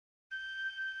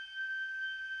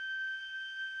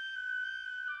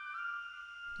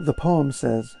The poem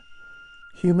says,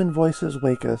 "Human voices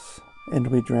wake us, and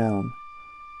we drown."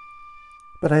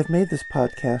 But I've made this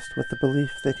podcast with the belief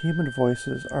that human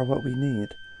voices are what we need.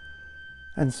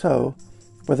 And so,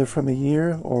 whether from a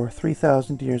year or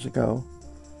 3,000 years ago,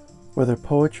 whether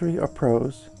poetry or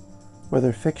prose,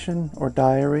 whether fiction or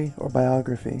diary or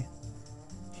biography,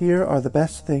 here are the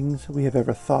best things we have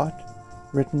ever thought,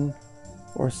 written,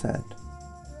 or said.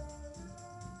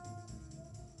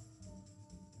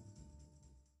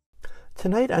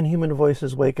 Tonight on Human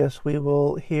Voices Wake Us, we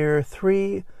will hear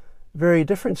three very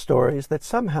different stories that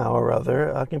somehow or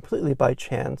other, completely by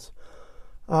chance,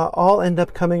 all end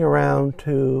up coming around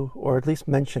to, or at least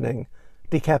mentioning,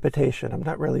 decapitation. I'm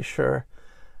not really sure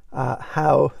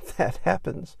how that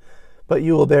happens, but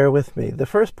you will bear with me. The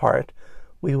first part,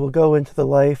 we will go into the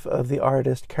life of the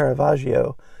artist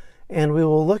Caravaggio, and we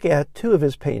will look at two of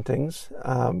his paintings,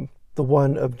 the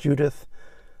one of Judith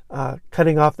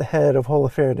cutting off the head of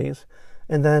Holofernes,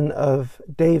 and then of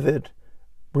David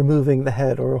removing the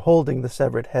head or holding the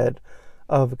severed head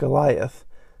of Goliath.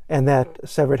 And that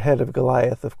severed head of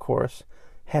Goliath, of course,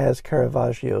 has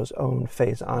Caravaggio's own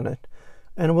face on it.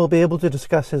 And we'll be able to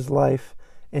discuss his life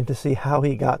and to see how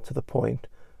he got to the point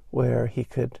where he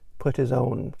could put his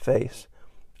own face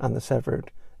on the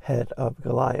severed head of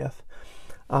Goliath.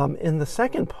 In the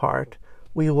second part,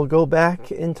 we will go back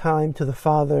in time to the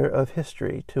father of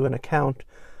history, to an account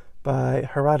by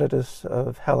Herodotus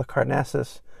of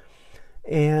Halicarnassus,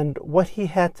 and what he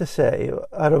had to say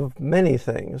out of many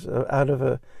things, out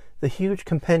of the huge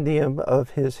compendium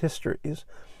of his histories,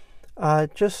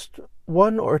 just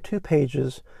 1 or 2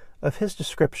 pages of his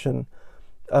description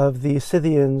of the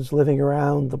Scythians living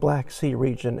around the Black Sea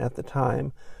region at the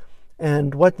time,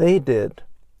 and what they did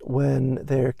when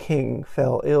their king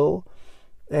fell ill,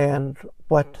 and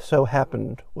what so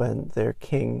happened when their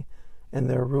king and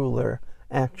their ruler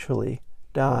actually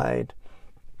died.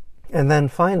 And then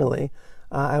finally,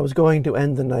 I was going to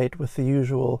end the night with the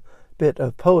usual bit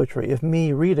of poetry, of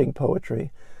me reading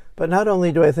poetry. But not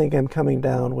only do I think I'm coming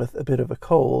down with a bit of a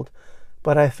cold,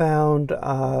 but I found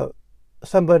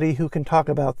somebody who can talk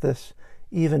about this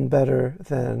even better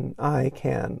than I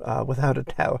can, without a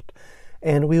doubt.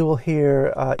 And we will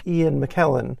hear Ian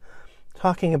McKellen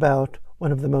talking about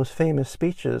one of the most famous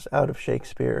speeches out of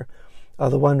Shakespeare,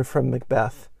 the one from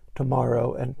Macbeth,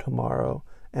 tomorrow and tomorrow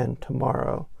and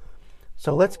tomorrow.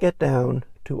 So let's get down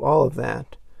to all of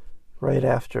that right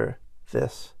after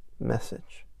this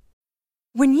message.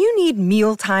 When you need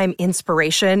mealtime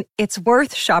inspiration, it's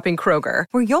worth shopping Kroger,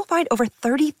 where you'll find over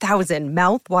 30,000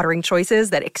 mouth-watering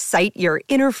choices that excite your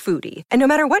inner foodie. And no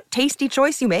matter what tasty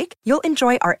choice you make, you'll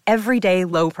enjoy our everyday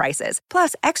low prices,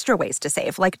 plus extra ways to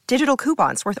save, like digital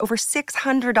coupons worth over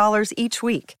 $600 each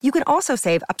week. You can also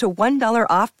save up to $1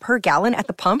 off per gallon at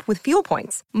the pump with fuel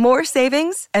points. More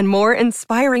savings and more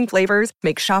inspiring flavors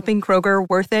make shopping Kroger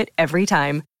worth it every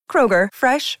time. Kroger,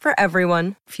 fresh for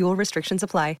everyone. Fuel restrictions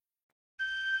apply.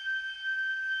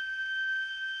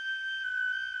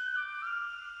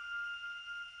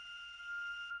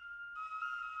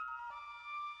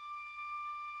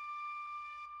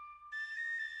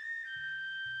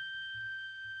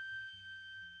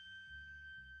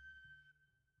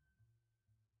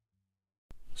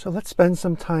 So let's spend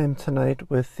some time tonight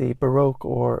with the Baroque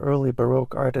or early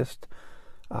Baroque artist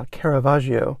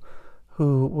Caravaggio,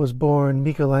 who was born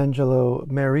Michelangelo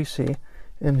Merisi,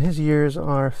 and his years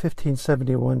are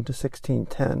 1571 to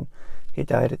 1610. He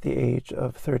died at the age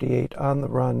of 38 on the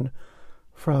run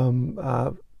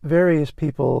from various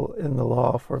people in the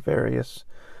law for various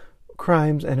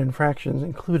crimes and infractions,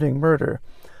 including murder.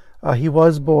 He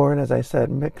was born, as I said,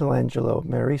 Michelangelo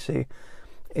Merisi,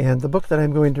 and the book that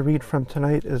I'm going to read from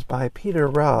tonight is by Peter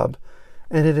Robb,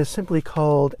 and it is simply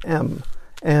called M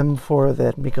for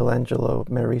that Michelangelo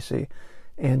Merisi.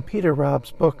 And Peter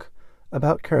Robb's book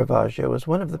about Caravaggio is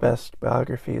one of the best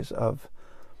biographies of,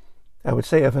 I would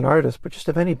say, of an artist, but just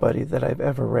of anybody that I've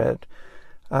ever read.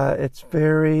 It's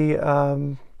very,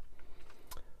 what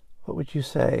would you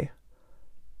say?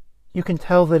 You can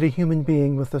tell that a human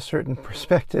being with a certain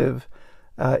perspective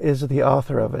is the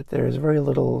author of it. There is very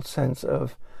little sense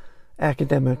of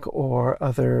academic or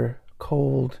other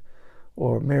cold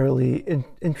or merely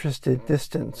interested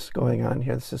distance going on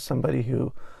here. This is somebody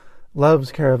who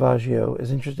loves Caravaggio,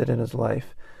 is interested in his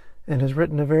life, and has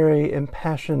written a very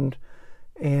impassioned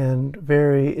and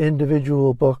very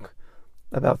individual book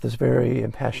about this very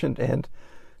impassioned and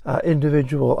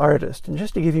individual artist. And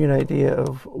just to give you an idea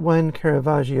of when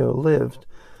Caravaggio lived,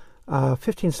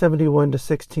 1571 to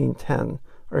 1610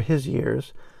 are his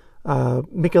years.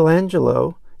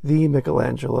 Michelangelo, the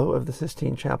Michelangelo of the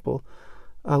Sistine Chapel,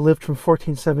 lived from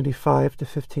 1475 to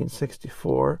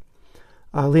 1564.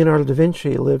 Leonardo da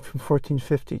Vinci lived from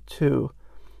 1452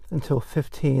 until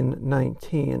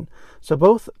 1519. So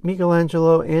both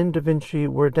Michelangelo and da Vinci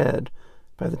were dead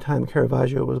by the time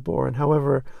Caravaggio was born.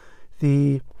 However,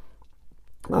 the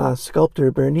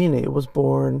sculptor Bernini was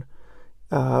born,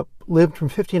 lived from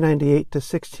 1598 to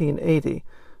 1680.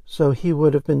 So he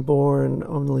would have been born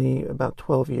only about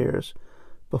 12 years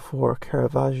before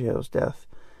Caravaggio's death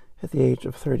at the age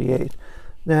of 38.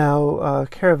 Now,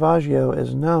 Caravaggio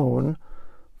is known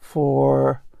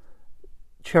for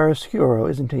chiaroscuro,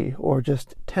 isn't he? Or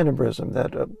just tenebrism,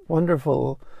 that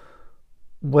wonderful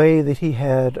way that he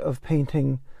had of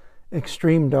painting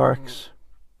extreme darks,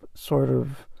 sort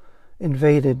of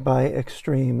invaded by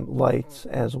extreme lights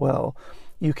as well.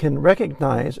 You can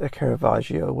recognize a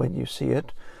Caravaggio when you see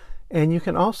it, and you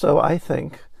can also, I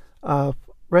think,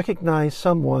 recognize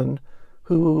someone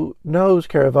who knows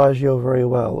Caravaggio very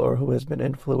well or who has been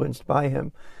influenced by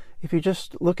him. If you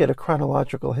just look at a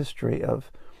chronological history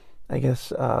of, I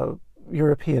guess,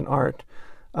 European art,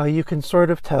 you can sort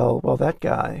of tell, well, that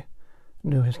guy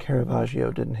knew his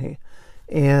Caravaggio, didn't he?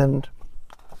 And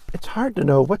it's hard to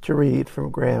know what to read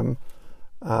from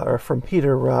from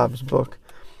Peter Robb's book,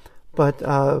 but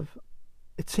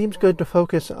it seems good to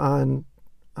focus on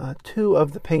two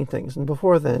of the paintings. And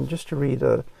before then, just to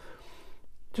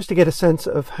get a sense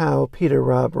of how Peter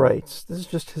Robb writes. This is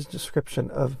just his description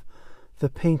of the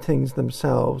paintings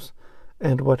themselves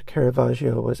and what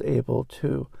Caravaggio was able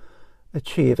to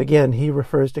achieve. Again, he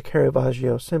refers to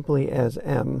Caravaggio simply as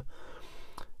M.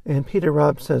 And Peter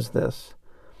Robb says this: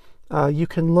 you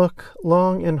can look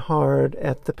long and hard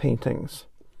at the paintings.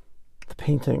 The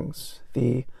paintings.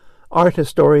 The art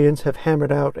historians have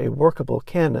hammered out a workable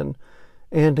canon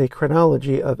and a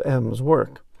chronology of M's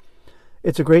work.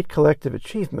 It's a great collective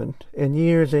achievement, and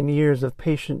years of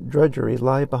patient drudgery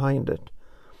lie behind it.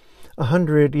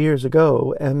 100 years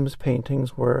ago, M's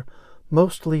paintings were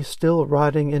mostly still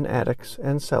rotting in attics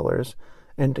and cellars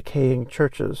and decaying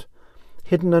churches,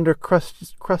 hidden under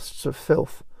crusts of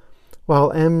filth,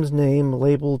 while M's name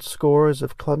labeled scores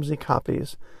of clumsy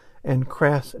copies and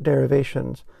crass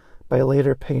derivations by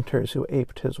later painters who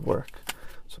aped his work.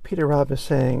 So Peter Robb is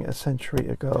saying a century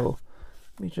ago,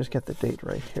 let me just get the date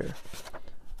right here,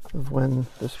 of when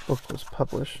this book was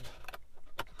published.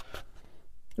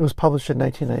 It was published in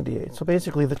 1998. So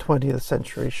basically the 20th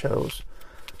century shows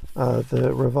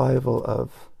the revival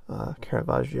of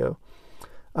Caravaggio.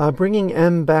 Bringing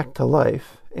M back to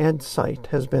life and sight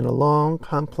has been a long,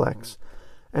 complex,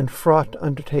 and fraught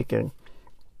undertaking.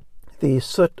 The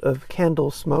soot of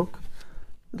candle smoke,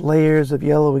 layers of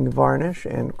yellowing varnish,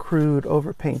 and crude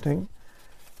overpainting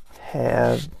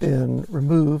have been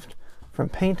removed from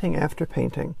painting after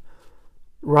painting.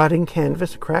 Rotting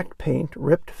canvas, cracked paint,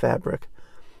 ripped fabric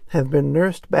have been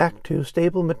nursed back to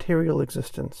stable material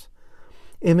existence.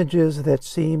 Images that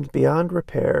seemed beyond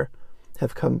repair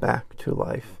have come back to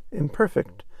life,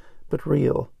 imperfect but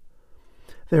real.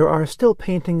 There are still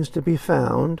paintings to be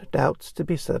found, doubts to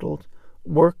be settled,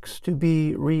 works to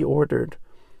be reordered.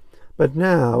 But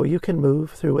now you can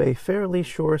move through a fairly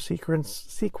sure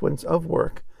sequence of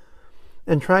work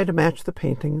and try to match the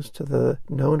paintings to the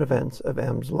known events of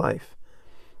M's life.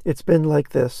 It's been like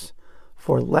this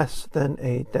for less than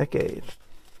a decade.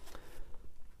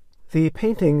 The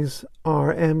paintings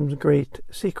are M's great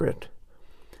secret.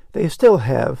 They still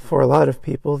have, for a lot of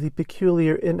people, the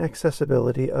peculiar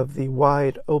inaccessibility of the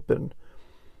wide open.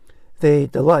 They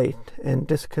delight and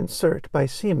disconcert by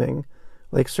seeming,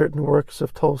 like certain works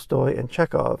of Tolstoy and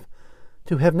Chekhov,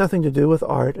 to have nothing to do with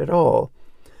art at all.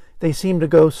 They seem to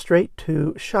go straight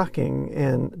to shocking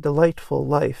and delightful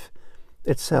life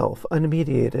itself,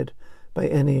 unmediated by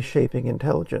any shaping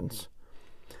intelligence.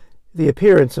 The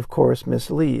appearance, of course,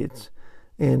 misleads,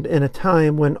 and in a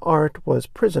time when art was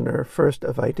prisoner first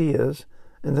of ideas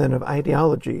and then of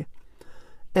ideology,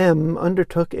 M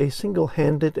undertook a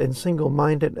single-handed and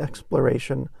single-minded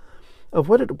exploration of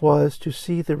what it was to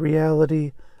see the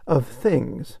reality of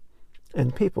things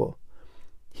and people.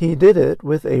 He did it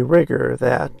with a rigor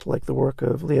that, like the work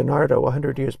of Leonardo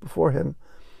 100 years before him,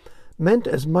 meant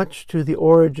as much to the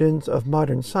origins of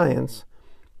modern science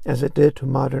as it did to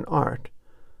modern art.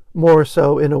 More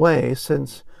so, in a way,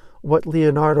 since what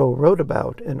Leonardo wrote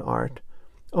about in art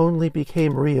only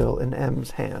became real in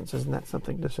M's hands. Isn't that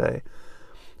something to say?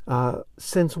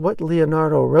 Since what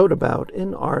Leonardo wrote about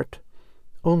in art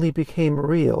only became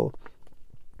real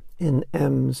in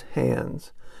M's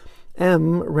hands.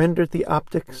 M rendered the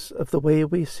optics of the way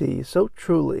we see so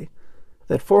truly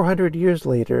that 400 years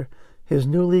later his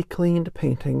newly cleaned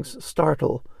paintings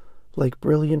startle like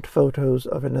brilliant photos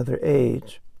of another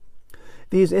age.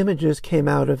 These images came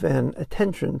out of an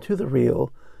attention to the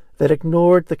real that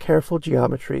ignored the careful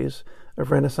geometries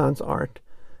of Renaissance art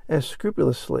as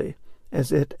scrupulously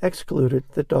as it excluded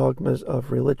the dogmas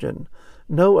of religion.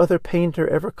 No other painter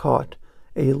ever caught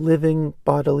a living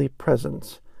bodily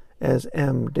presence as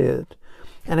M. did.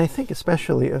 And I think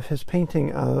especially of his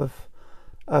painting of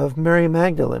Mary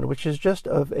Magdalene, which is just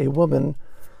of a woman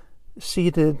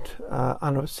sitting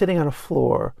on a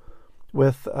floor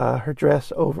with her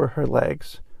dress over her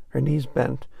legs, her knees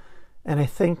bent. And I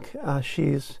think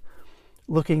she's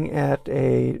looking at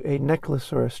a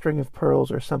necklace or a string of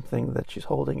pearls or something that she's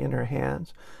holding in her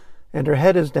hands. And her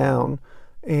head is down,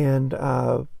 and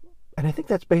I think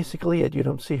that's basically it. You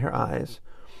don't see her eyes.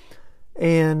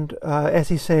 And as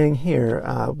he's saying here,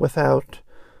 without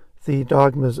the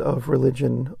dogmas of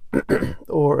religion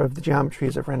or of the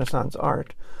geometries of Renaissance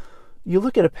art, you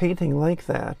look at a painting like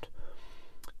that,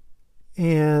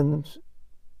 and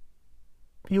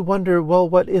you wonder, well,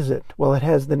 what is it? Well, it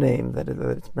has the name that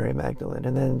it's Mary Magdalene,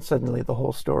 and then suddenly the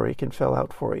whole story can fill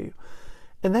out for you.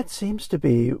 And that seems to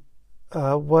be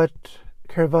what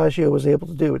Caravaggio was able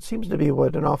to do. It seems to be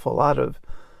what an awful lot of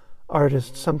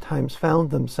artists sometimes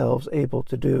found themselves able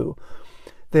to do.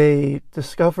 They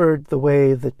discovered the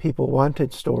way that people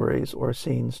wanted stories or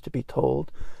scenes to be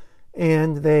told,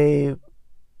 and they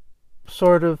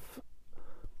sort of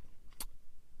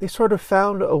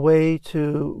found a way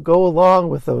to go along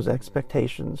with those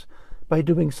expectations by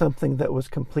doing something that was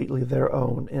completely their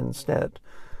own instead.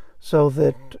 So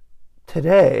that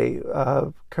today,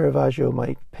 Caravaggio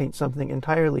might paint something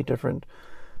entirely different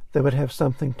that would have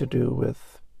something to do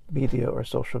with media or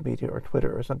social media or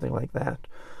Twitter or something like that.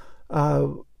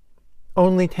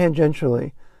 Only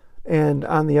tangentially, and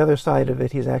on the other side of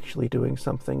it, he's actually doing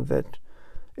something that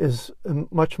is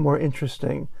much more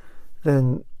interesting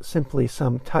than simply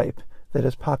some type that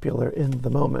is popular in the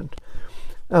moment.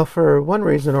 Now, for one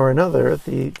reason or another,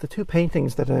 the two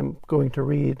paintings that I'm going to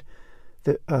read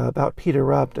about Peter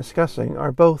Robb discussing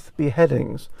are both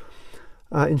beheadings.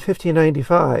 In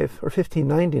 1595 or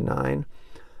 1599,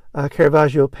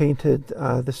 Caravaggio painted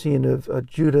the scene of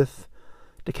Judith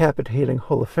decapitating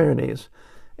Holofernes,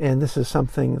 and this is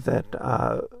something that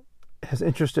has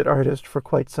interested artists for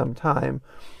quite some time.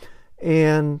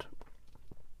 And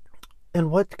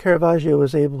what Caravaggio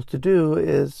is able to do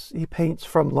is he paints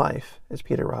from life, as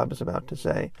Peter Robb is about to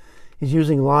say. He's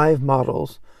using live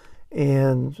models,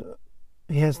 and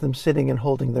he has them sitting and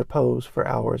holding their pose for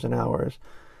hours and hours,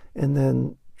 and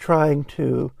then trying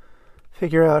to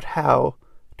figure out how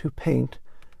to paint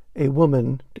a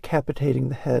woman decapitating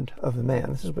the head of a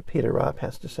man. This is what Peter Robb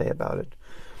has to say about it.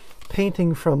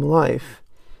 Painting from life,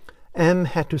 M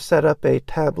had to set up a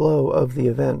tableau of the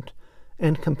event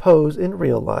and compose in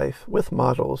real life, with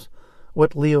models,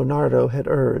 what Leonardo had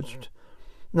urged,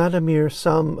 not a mere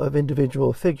sum of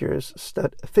individual figure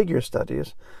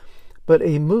studies, but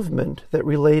a movement that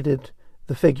related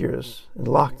the figures and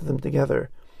locked them together,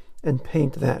 and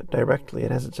paint that directly.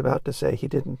 And as it's about to say, he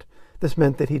didn't. This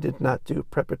meant that he did not do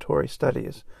preparatory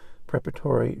studies,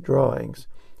 preparatory drawings.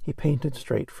 He painted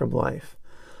straight from life.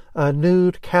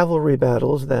 Nude cavalry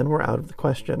battles then were out of the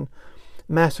question.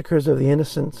 Massacres of the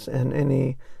innocents and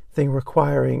anything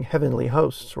requiring heavenly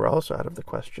hosts were also out of the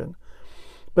question.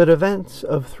 But events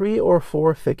of 3 or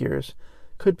 4 figures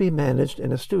could be managed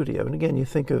in a studio. And again, you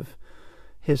think of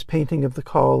his painting of the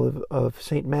Call of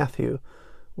St. Matthew,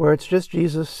 where it's just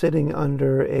Jesus sitting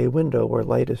under a window where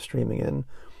light is streaming in,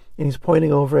 and he's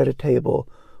pointing over at a table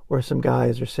where some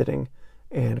guys are sitting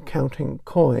and counting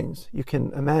coins. You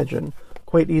can imagine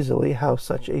quite easily how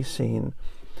such a scene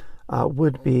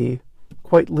would be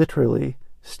quite literally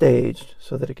staged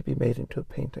so that it could be made into a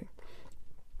painting.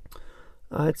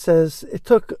 It says, it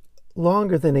took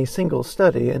longer than a single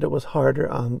study, and it was harder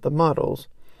on the models,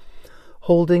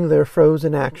 holding their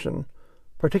frozen action,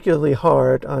 particularly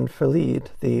hard on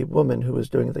Philide, the woman who was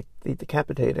doing the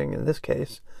decapitating in this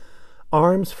case,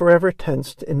 arms forever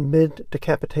tensed in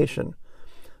mid-decapitation,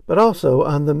 but also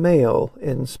on the male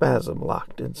in spasm,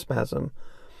 locked in spasm.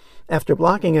 After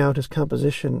blocking out his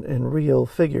composition in real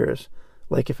figures,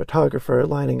 like a photographer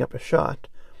lining up a shot,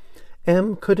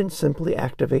 M couldn't simply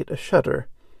activate a shutter.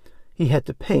 He had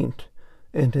to paint,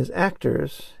 and his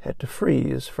actors had to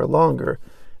freeze for longer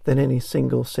than any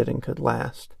single sitting could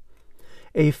last.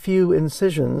 A few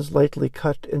incisions lightly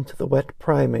cut into the wet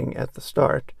priming at the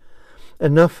start,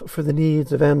 enough for the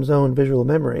needs of M's own visual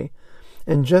memory,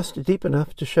 and just deep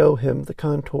enough to show him the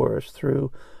contours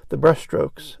through the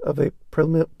brushstrokes of a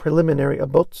preliminary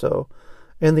abbozzo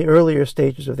and the earlier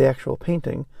stages of the actual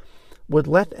painting, would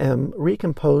let M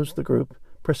recompose the group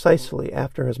precisely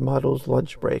after his model's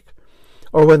lunch break,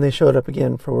 or when they showed up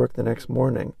again for work the next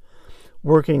morning,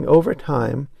 working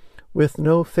overtime with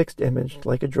no fixed image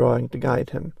like a drawing to guide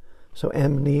him. So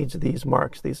M needs these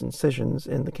marks, these incisions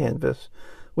in the canvas,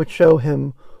 which show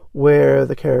him where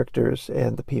the characters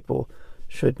and the people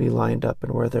should be lined up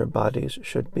and where their bodies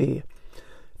should be.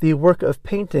 The work of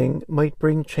painting might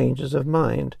bring changes of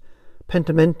mind,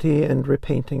 pentimenti and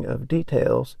repainting of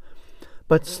details,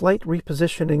 but slight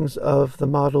repositionings of the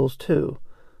models too,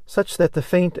 such that the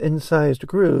faint incised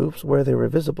grooves, where they were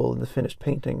visible in the finished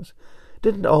paintings,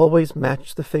 didn't always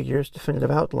match the figure's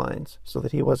definitive outlines, so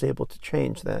that he was able to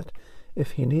change that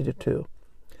if he needed to.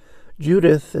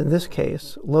 Judith, in this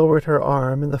case, lowered her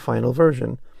arm in the final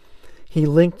version. He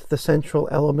linked the central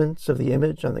elements of the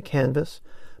image on the canvas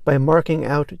by marking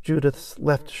out Judith's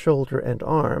left shoulder and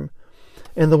arm,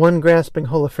 and the one grasping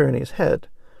Holofernes' head,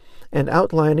 and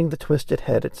outlining the twisted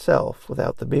head itself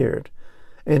without the beard,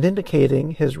 and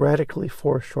indicating his radically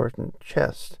foreshortened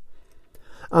chest.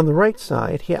 On the right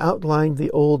side, he outlined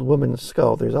the old woman's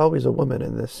skull. There's always a woman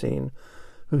in this scene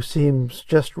who seems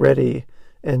just ready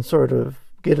and sort of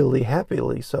giddily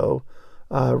happily so,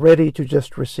 ready to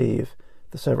just receive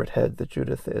the severed head that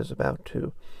Judith is about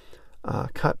to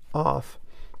cut off.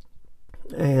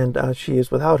 And she is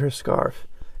without her scarf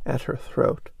at her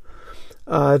throat.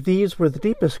 These were the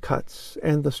deepest cuts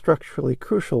and the structurally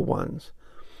crucial ones.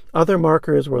 Other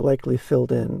markers were likely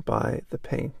filled in by the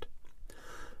paint.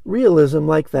 Realism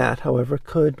like that, however,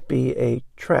 could be a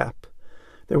trap.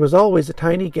 There was always a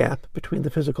tiny gap between the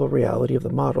physical reality of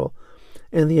the model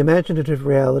and the imaginative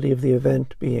reality of the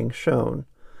event being shown.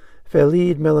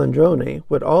 Félide Melandroni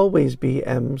would always be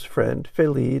M's friend,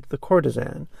 Félide the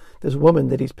courtesan, this woman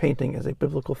that he's painting as a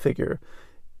biblical figure.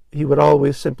 He would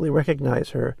always simply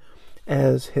recognize her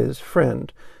as his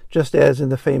friend, just as in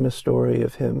the famous story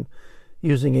of him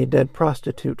using a dead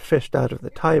prostitute fished out of the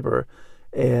Tiber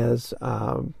as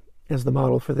the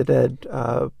model for the dead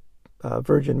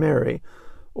Virgin Mary,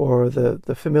 or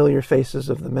the familiar faces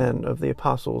of the men of the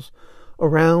apostles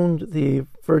around the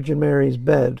Virgin Mary's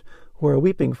bed who are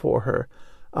weeping for her.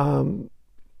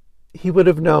 He would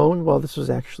have known, well, this was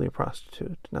actually a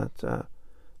prostitute, not the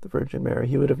Virgin Mary.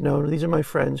 He would have known, these are my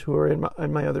friends who are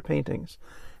in my other paintings.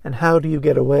 And how do you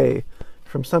get away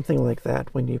from something like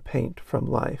that when you paint from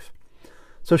life?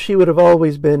 So she would have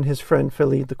always been his friend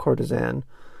Félide the courtesan,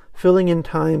 filling in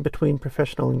time between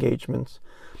professional engagements,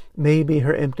 maybe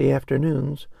her empty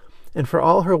afternoons, and for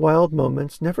all her wild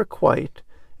moments, never quite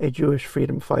a Jewish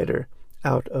freedom fighter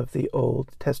out of the Old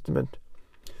Testament.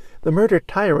 The murdered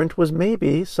tyrant was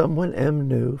maybe someone M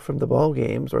knew from the ball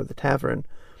games or the tavern,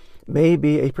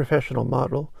 maybe a professional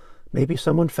model, maybe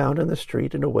someone found on the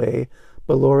street in a way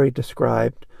Bellori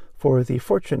described for the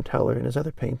fortune teller in his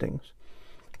other paintings.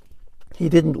 He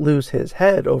didn't lose his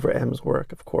head over M's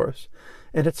work, of course,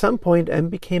 and at some point M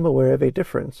became aware of a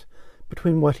difference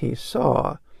between what he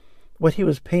saw, what he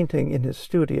was painting in his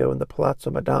studio in the Palazzo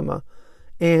Madama,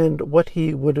 and what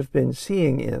he would have been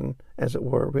seeing in, as it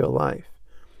were, real life.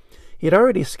 He had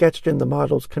already sketched in the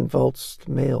model's convulsed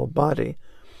male body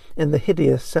and the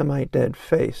hideous semi-dead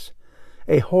face,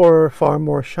 a horror far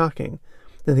more shocking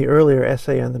than the earlier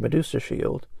essay on the Medusa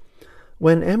shield,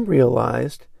 when M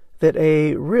realized that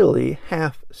a really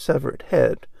half-severed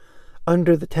head,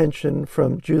 under the tension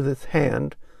from Judith's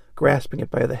hand, grasping it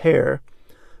by the hair,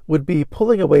 would be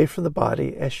pulling away from the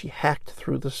body as she hacked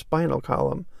through the spinal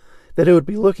column, that it would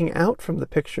be looking out from the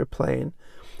picture plane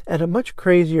at a much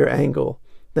crazier angle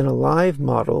than a live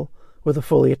model with a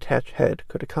fully attached head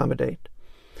could accommodate.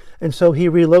 And so he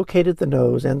relocated the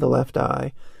nose and the left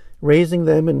eye, raising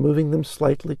them and moving them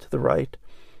slightly to the right,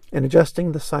 and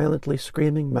adjusting the silently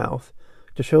screaming mouth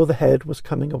to show the head was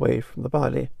coming away from the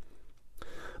body.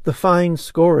 The fine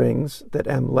scorings that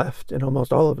M left in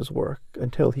almost all of his work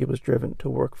until he was driven to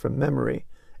work from memory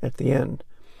at the end,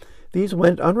 these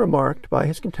went unremarked by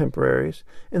his contemporaries,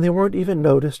 and they weren't even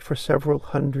noticed for several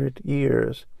hundred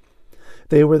years.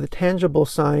 They were the tangible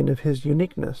sign of his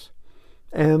uniqueness.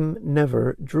 M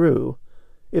never drew.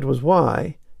 It was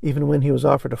why, even when he was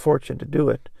offered a fortune to do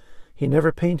it, he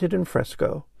never painted in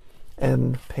fresco.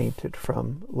 M painted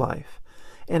from life.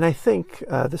 And I think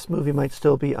this movie might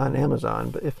still be on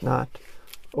Amazon, but if not,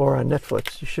 or on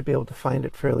Netflix, you should be able to find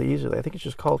it fairly easily. I think it's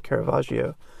just called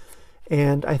Caravaggio.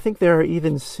 And I think there are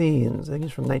even scenes, I think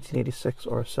it's from 1986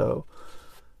 or so,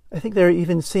 I think there are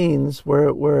even scenes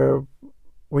where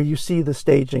you see the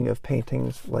staging of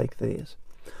paintings like these.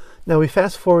 Now we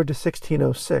fast forward to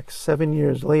 1606, 7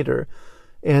 years later,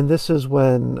 and this is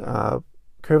when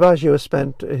Caravaggio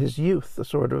spent his youth, the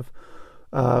sort of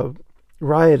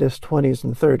riotous 20s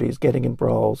and 30s, getting in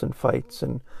brawls and fights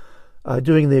and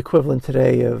doing the equivalent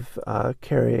today of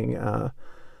carrying a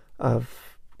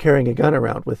gun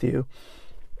around with you.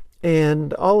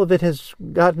 And all of it has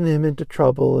gotten him into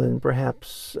trouble and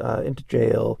perhaps into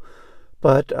jail.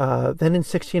 But then in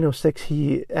 1606,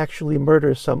 he actually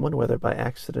murders someone, whether by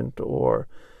accident or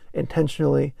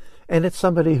intentionally, and it's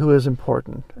somebody who is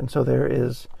important. And so there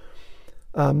is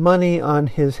money on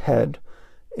his head,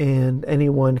 and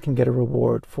anyone can get a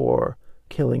reward for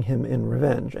killing him in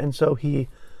revenge. And so he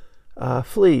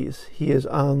flees. He is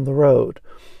on the road.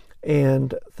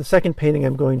 And the second painting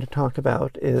I'm going to talk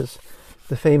about is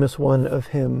the famous one of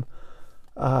him,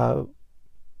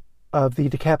 of the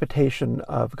decapitation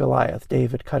of Goliath,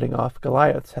 David cutting off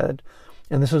Goliath's head.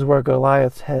 And this is where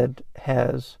Goliath's head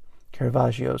has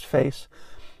Caravaggio's face.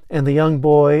 And the young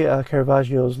boy,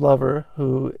 Caravaggio's lover,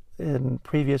 who in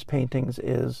previous paintings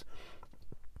is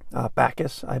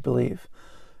Bacchus, I believe,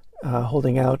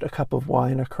 holding out a cup of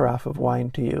wine, a carafe of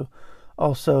wine to you,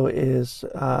 also is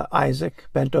Isaac,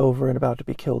 bent over and about to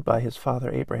be killed by his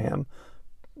father Abraham,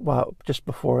 just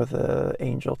before the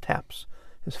angel taps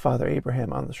his father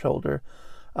Abraham on the shoulder.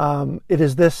 It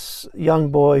is this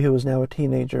young boy who is now a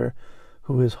teenager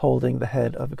who is holding the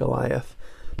head of Goliath.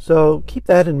 So keep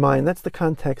that in mind. That's the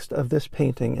context of this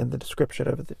painting and the description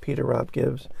of it that Peter Robb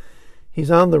gives. He's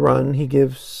on the run. He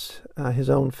gives his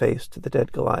own face to the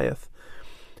dead Goliath.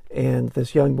 And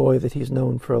this young boy that he's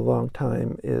known for a long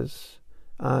time is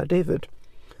David.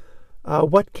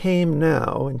 What came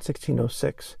now in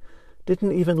 1606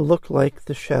 didn't even look like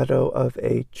the shadow of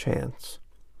a chance.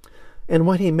 And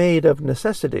what he made of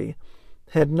necessity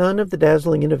had none of the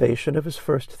dazzling innovation of his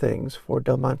first things for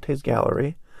Del Monte's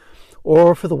gallery,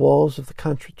 or for the walls of the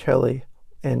Contricelli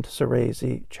and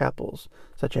Ceresi chapels,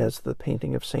 such as the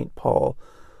painting of St. Paul,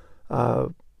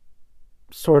 on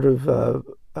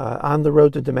the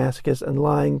road to Damascus and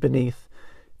lying beneath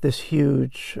this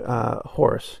huge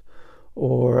horse,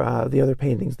 or the other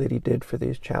paintings that he did for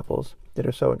these chapels that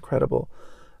are so incredible.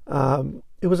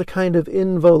 It was a kind of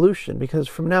involution, because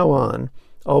from now on,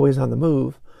 always on the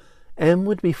move, M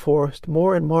would be forced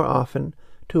more and more often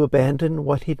to abandon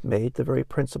what he'd made the very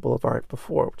principle of art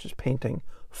before, which is painting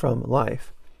from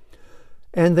life.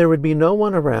 And there would be no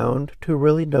one around to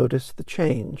really notice the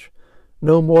change.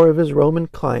 No more of his Roman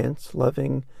clients'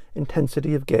 loving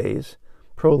intensity of gaze,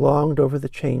 prolonged over the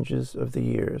changes of the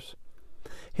years.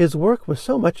 His work was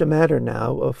so much a matter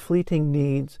now of fleeting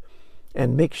needs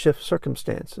and makeshift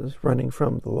circumstances running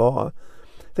from the law,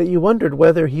 that you wondered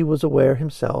whether he was aware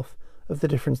himself of the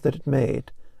difference that it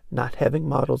made, not having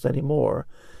models any more,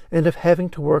 and of having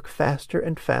to work faster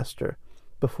and faster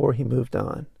before he moved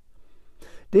on.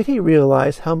 Did he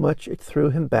realize how much it threw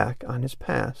him back on his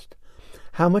past?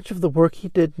 How much of the work he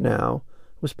did now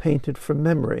was painted from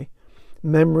memory,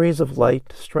 memories of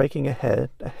light striking a head,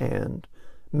 a hand,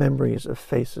 memories of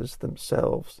faces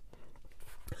themselves?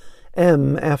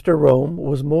 M, after Rome,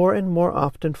 was more and more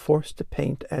often forced to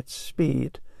paint at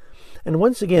speed, and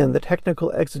once again the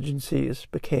technical exigencies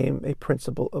became a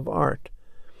principle of art.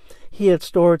 He had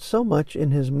stored so much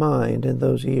in his mind in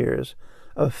those years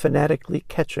of fanatically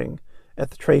catching at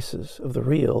the traces of the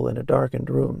real in a darkened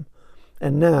room,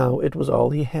 and now it was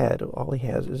all he had. All he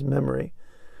has is memory.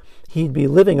 He'd be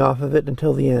living off of it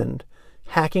until the end,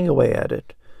 hacking away at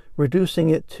it, reducing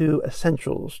it to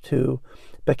essentials, to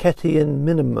Beckettian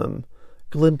minimum,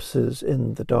 glimpses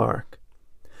in the dark.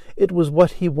 It was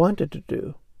what he wanted to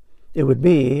do. It would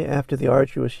be, after the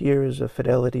arduous years of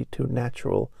fidelity to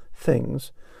natural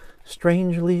things,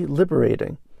 strangely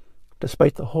liberating,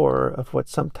 despite the horror of what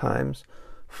sometimes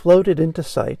floated into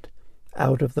sight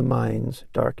out of the mind's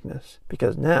darkness,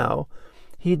 because now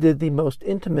he did the most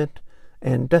intimate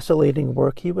and desolating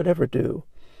work he would ever do.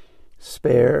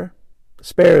 Sparely,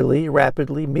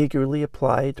 rapidly, meagerly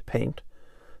applied paint,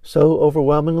 so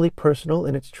overwhelmingly personal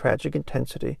in its tragic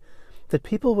intensity that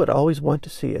people would always want to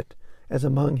see it as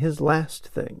among his last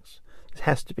things. It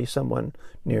has to be someone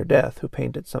near death who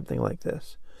painted something like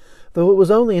this, though it was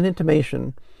only an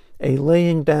intimation, a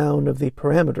laying down of the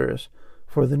parameters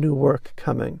for the new work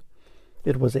coming.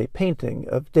 It was a painting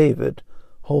of David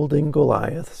holding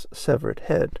Goliath's severed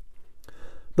head.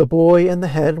 The boy and the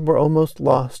head were almost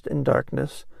lost in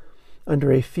darkness,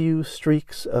 under a few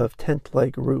streaks of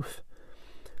tent-like roof.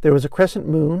 There was a crescent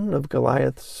moon of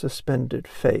Goliath's suspended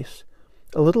face,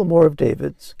 a little more of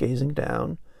David's, gazing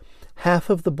down, half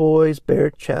of the boy's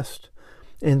bared chest,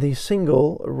 and the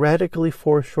single, radically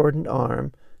foreshortened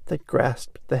arm that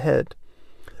grasped the head,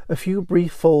 a few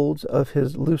brief folds of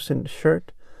his loosened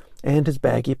shirt, and his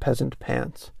baggy peasant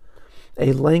pants,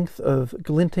 a length of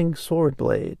glinting sword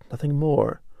blade, nothing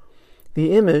more.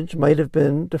 The image might have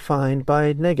been defined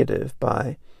by negative,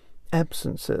 by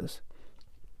absences.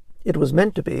 It was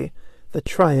meant to be the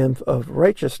triumph of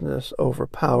righteousness over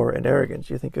power and arrogance.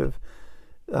 You think of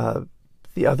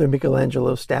the other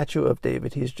Michelangelo statue of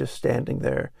David. He's just standing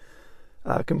there,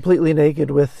 completely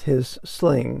naked with his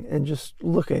sling and just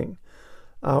looking.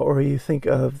 Or you think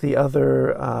of the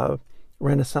other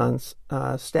Renaissance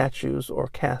statues or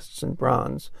casts in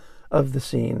bronze of the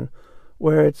scene,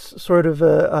 where it's sort of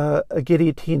a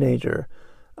giddy teenager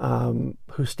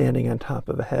who's standing on top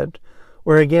of a head,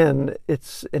 where again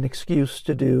it's an excuse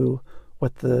to do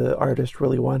what the artist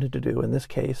really wanted to do, in this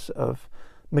case of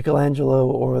Michelangelo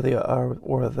or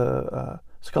the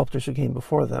sculptors who came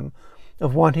before them,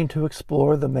 of wanting to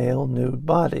explore the male nude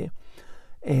body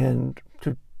and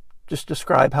to just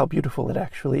describe how beautiful it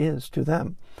actually is to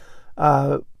them.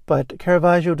 But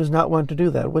Caravaggio does not want to do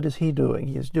that. What is he doing?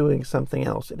 He is doing something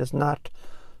else. It is not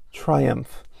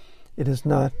triumph. It is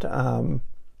not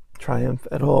triumph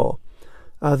at all.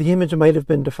 The image might have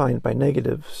been defined by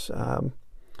negatives.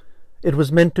 It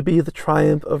was meant to be the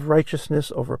triumph of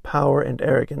righteousness over power and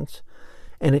arrogance,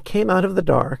 and it came out of the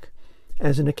dark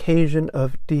as an occasion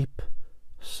of deep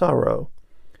sorrow.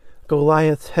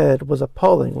 Goliath's head was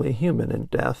appallingly human in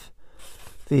death.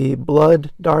 The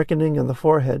blood darkening on the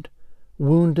forehead,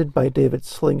 wounded by David's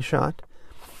slingshot,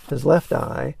 his left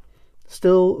eye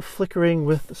still flickering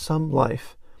with some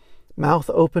life, mouth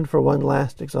open for one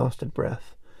last exhausted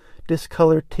breath,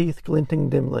 discolored teeth glinting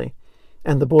dimly,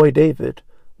 and the boy David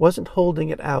wasn't holding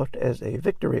it out as a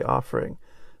victory offering,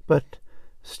 but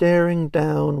staring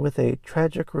down with a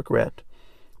tragic regret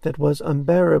that was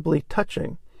unbearably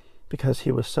touching because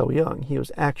he was so young. He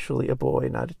was actually a boy,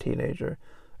 not a teenager,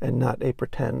 and not a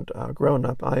pretend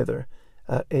grown-up either,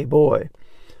 a boy.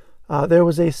 There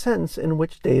was a sense in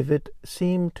which David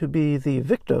seemed to be the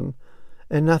victim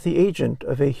and not the agent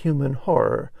of a human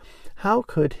horror. How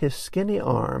could his skinny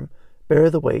arm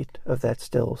bear the weight of that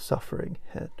still suffering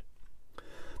head?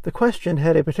 The question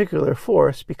had a particular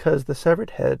force because the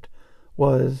severed head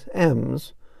was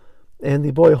M's, and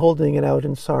the boy holding it out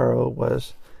in sorrow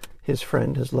was his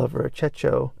friend, his lover,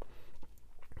 Cecco.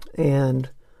 And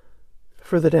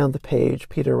further down the page,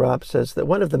 Peter Robb says that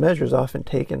one of the measures often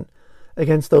taken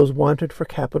against those wanted for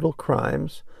capital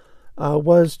crimes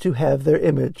was to have their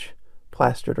image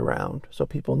plastered around, so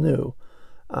people knew,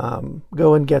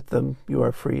 go and get them, you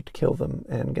are free to kill them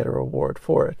and get a reward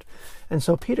for it. And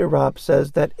so Peter Robb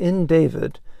says that in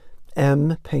David,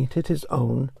 M painted his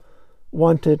own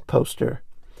wanted poster,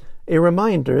 a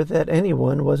reminder that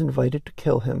anyone was invited to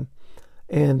kill him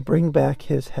and bring back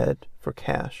his head for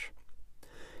cash.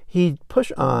 He'd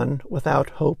push on without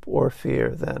hope or fear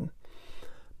then.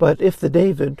 But if the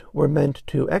David were meant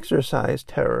to exercise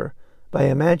terror by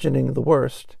imagining the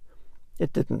worst,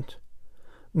 it didn't.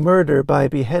 Murder by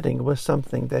beheading was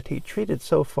something that he treated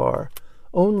so far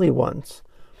only once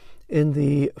in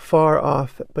the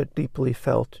far-off but deeply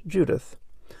felt Judith.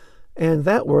 And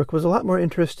that work was a lot more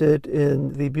interested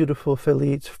in the beautiful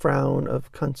Felide's frown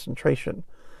of concentration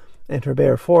and her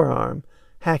bare forearm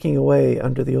hacking away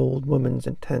under the old woman's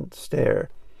intense stare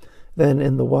than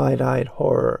in the wide-eyed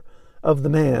horror of the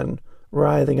man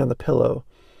writhing on the pillow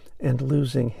and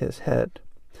losing his head.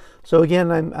 So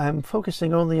again, I'm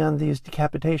focusing only on these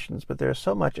decapitations, but there's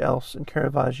so much else in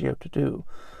Caravaggio to do.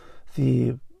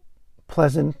 The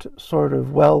pleasant, sort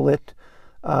of well-lit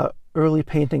early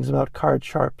paintings about card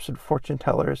sharps and fortune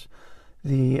tellers,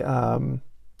 the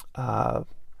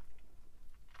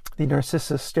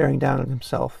Narcissus staring down at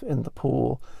himself in the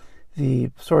pool, the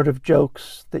sort of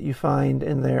jokes that you find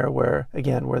in there where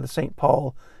the St.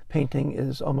 Paul painting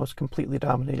is almost completely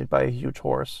dominated by a huge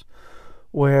horse,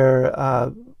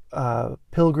 where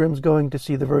pilgrims going to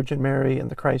see the Virgin Mary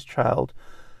and the Christ child,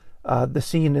 the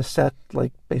scene is set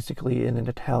like basically in an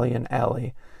Italian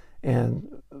alley,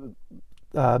 and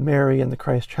Mary and the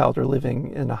Christ child are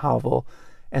living in a hovel,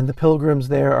 and the pilgrims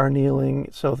there are kneeling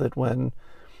so that when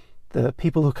the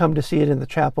people who come to see it in the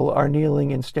chapel are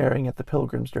kneeling and staring at the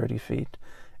pilgrims' dirty feet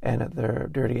and at their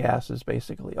dirty asses,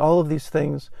 basically. All of these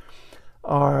things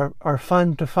are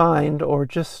fun to find, or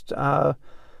just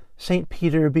St.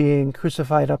 Peter being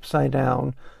crucified upside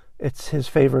down. It's his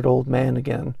favorite old man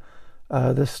again.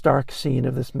 This stark scene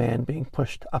of this man being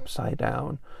pushed upside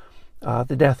down.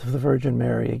 The death of the Virgin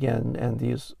Mary again, and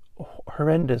these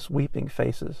horrendous weeping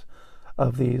faces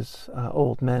of these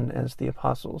old men as the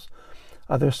apostles.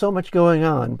 There's so much going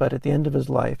on, but at the end of his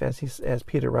life, as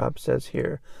Peter Robb says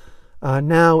here,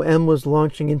 now M was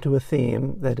launching into a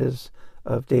theme that is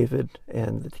of David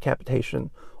and the decapitation,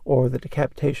 or the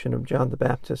decapitation of John the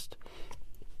Baptist,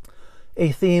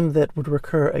 a theme that would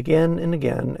recur again and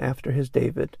again after his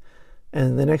David, and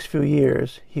in the next few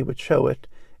years he would show it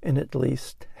in at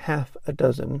least half a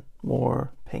dozen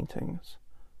more paintings.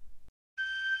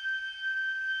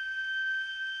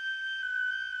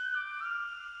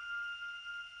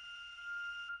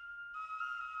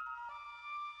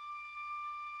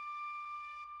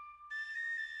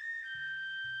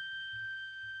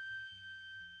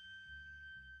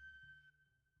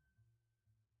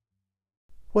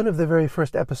 One of the very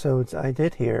first episodes I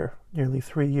did here, nearly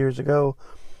 3 years ago,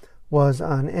 was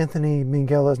on Anthony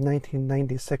Minghella's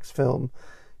 1996 film,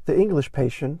 The English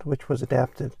Patient, which was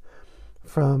adapted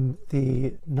from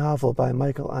the novel by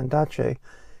Michael Ondaatje.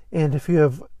 And if you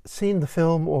have seen the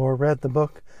film or read the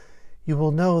book, you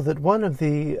will know that one of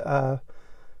the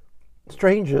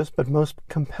strangest but most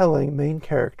compelling main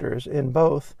characters in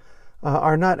both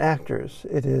are not actors.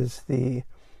 It is the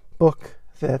book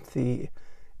that the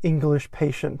English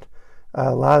patient,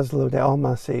 Laszlo de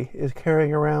Almasi, is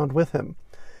carrying around with him.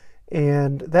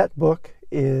 And that book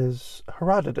is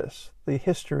Herodotus, the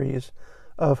Histories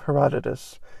of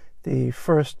Herodotus, the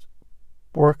first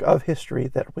work of history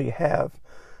that we have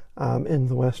in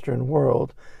the Western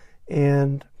world.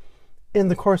 And in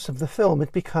the course of the film,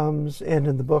 it becomes, and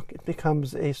in the book, it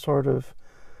becomes a sort of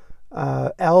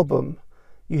album.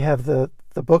 You have the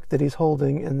book that he's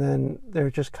holding, and then there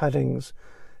are just cuttings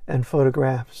and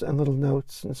photographs and little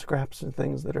notes and scraps and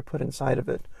things that are put inside of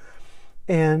it.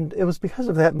 And it was because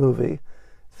of that movie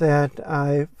that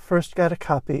I first got a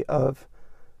copy of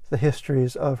the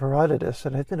Histories of Herodotus,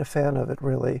 and I've been a fan of it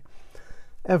really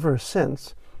ever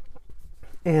since.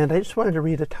 And I just wanted to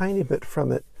read a tiny bit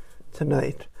from it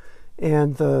tonight.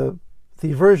 And the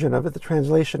version of it, the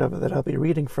translation of it that I'll be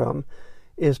reading from,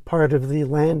 is part of the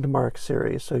Landmark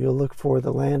series. So you'll look for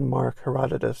the Landmark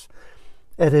Herodotus,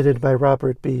 edited by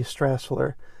Robert B.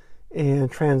 Strassler and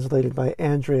translated by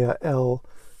Andrea L.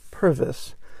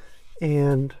 Purvis.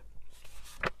 And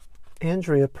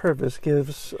Andrea Purvis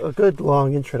gives a good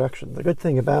long introduction. The good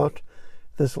thing about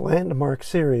this Landmark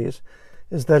series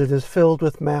is that it is filled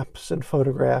with maps and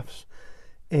photographs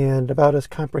and about as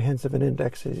comprehensive an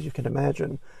index as you can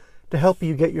imagine to help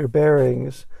you get your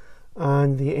bearings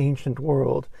on the ancient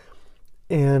world.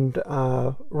 And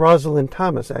Rosalind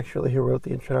Thomas, actually, who wrote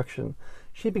the introduction,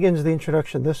 she begins the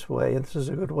introduction this way, and this is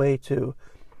a good way to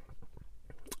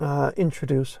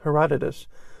introduce Herodotus,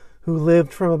 who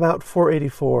lived from about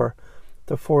 484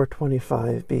 to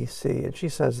 425 BC. And she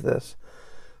says this: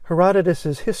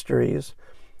 Herodotus's histories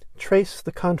trace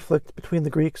the conflict between the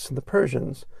Greeks and the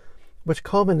Persians, which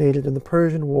culminated in the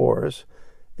Persian Wars,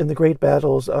 in the great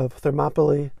battles of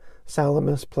Thermopylae,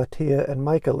 Salamis, Plataea, and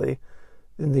Mycale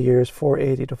in the years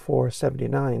 480 to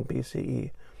 479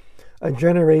 BCE, a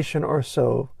generation or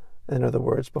so, in other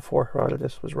words, before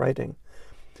Herodotus was writing.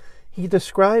 He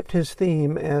described his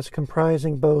theme as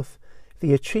comprising both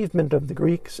the achievement of the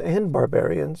Greeks and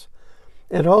barbarians,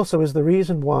 and also as the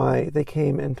reason why they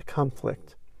came into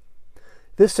conflict.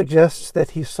 This suggests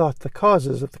that he sought the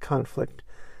causes of the conflict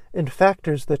and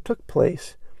factors that took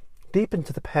place deep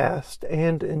into the past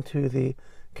and into the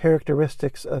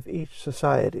characteristics of each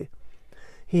society.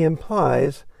 He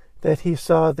implies that he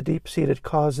saw the deep-seated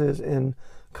causes in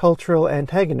cultural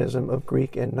antagonism of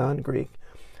Greek and non-Greek,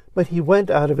 but he went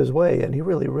out of his way, and he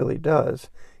really, really does.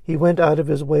 He went out of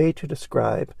his way to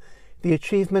describe the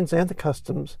achievements and the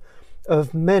customs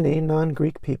of many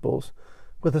non-Greek peoples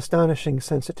with astonishing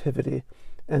sensitivity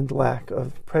and lack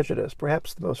of prejudice.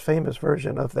 Perhaps the most famous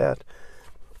version of that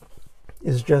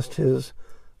is just his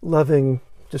loving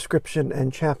description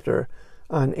and chapter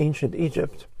on ancient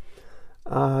Egypt.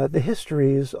 The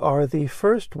histories are the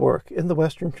first work in the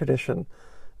Western tradition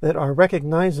that are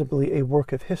recognizably a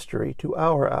work of history to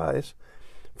our eyes,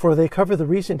 for they cover the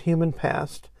recent human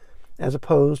past, as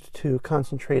opposed to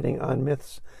concentrating on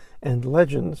myths and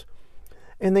legends,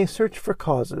 and they search for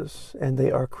causes, and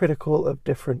they are critical of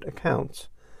different accounts.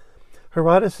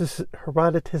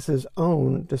 Herodotus's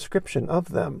own description of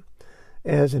them,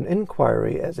 as an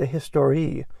inquiry, as a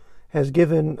history, has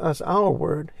given us our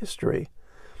word, history,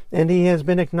 and he has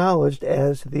been acknowledged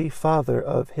as the father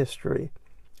of history.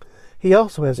 He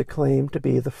also has a claim to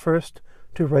be the first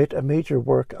to write a major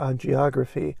work on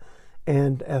geography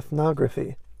and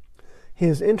ethnography.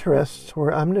 His interests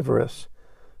were omnivorous,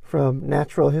 from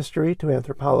natural history to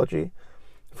anthropology,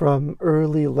 from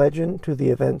early legend to the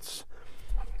events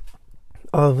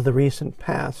of the recent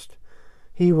past.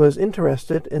 He was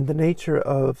interested in the nature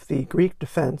of the Greek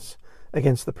defense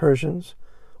against the Persians,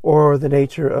 or the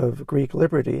nature of Greek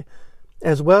liberty,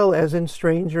 as well as in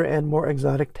stranger and more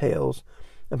exotic tales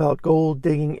about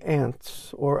gold-digging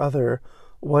ants or other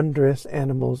wondrous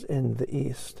animals in the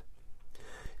East.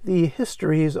 The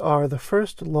histories are the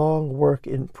first long work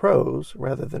in prose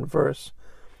rather than verse,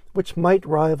 which might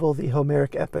rival the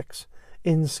Homeric epics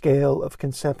in scale of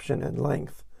conception and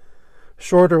length.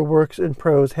 Shorter works in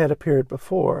prose had appeared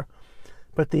before,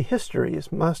 but the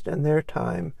histories must in their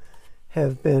time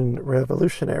have been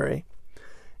revolutionary.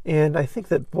 And I think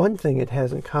that one thing it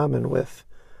has in common with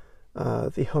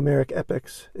the Homeric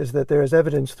epics is that there is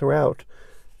evidence throughout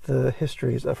the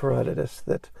histories of Herodotus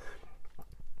that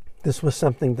this was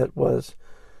something that was,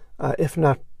 if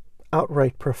not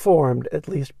outright performed, at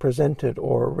least presented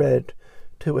or read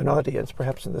to an audience,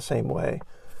 perhaps in the same way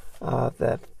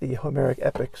that the Homeric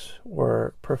epics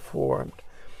were performed.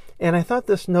 And I thought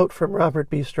this note from Robert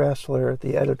B. Strassler,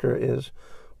 the editor, is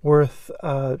worth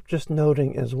just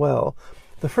noting as well.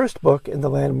 The first book in the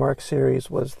Landmark series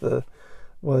was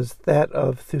that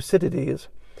of Thucydides,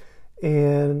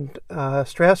 and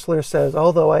Strassler says,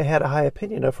 although I had a high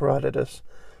opinion of Herodotus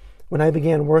when I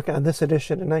began work on this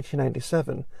edition in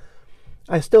 1997,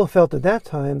 I still felt at that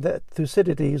time that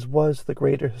Thucydides was the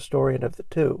greater historian of the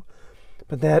two,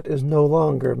 but that is no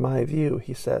longer my view,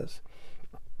 he says.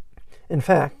 In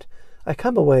fact, I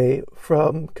come away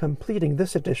from completing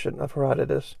this edition of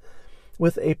Herodotus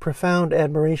with a profound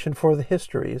admiration for the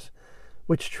histories,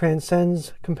 which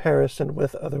transcends comparison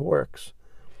with other works.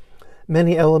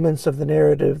 Many elements of the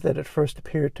narrative that at first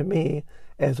appeared to me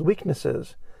as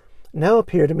weaknesses now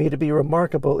appear to me to be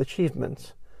remarkable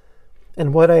achievements,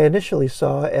 and what I initially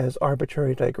saw as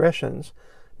arbitrary digressions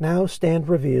now stand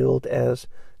revealed as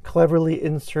cleverly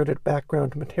inserted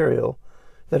background material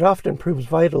that often proves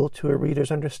vital to a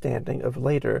reader's understanding of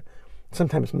later,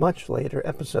 sometimes much later,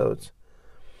 episodes.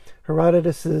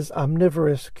 Herodotus's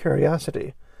omnivorous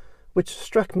curiosity, which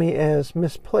struck me as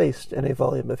misplaced in a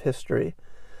volume of history,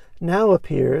 now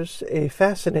appears a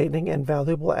fascinating and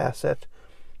valuable asset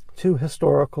to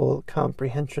historical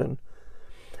comprehension,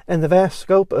 and the vast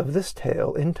scope of this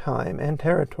tale in time and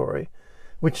territory,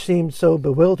 which seemed so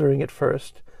bewildering at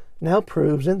first, now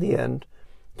proves in the end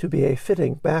to be a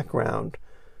fitting background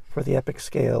for the epic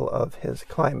scale of his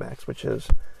climax, which is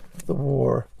the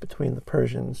war between the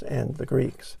Persians and the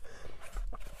Greeks.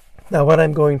 Now, what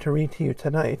I'm going to read to you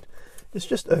tonight is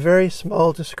just a very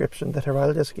small description that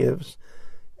Herodotus gives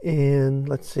in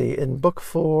Book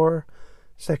 4,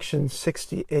 section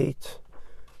 68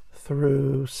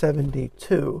 through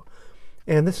 72.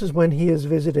 And this is when he is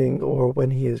visiting, or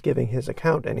when he is giving his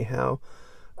account anyhow,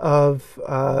 of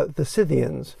the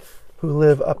Scythians who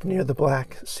live up near the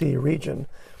Black Sea region.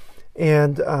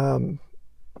 And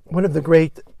one of the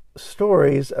great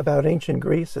stories about ancient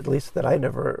Greece, at least that I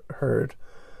never heard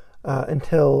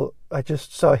until I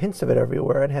just saw hints of it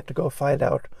everywhere and had to go find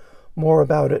out more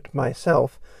about it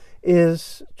myself,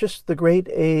 is just the great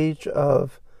age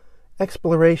of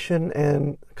exploration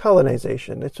and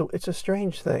colonization. It's a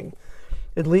strange thing.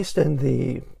 At least in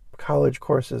the college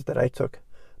courses that I took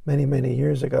many, many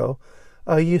years ago,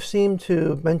 you seem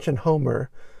to mention Homer,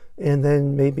 and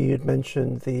then maybe you'd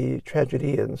mention the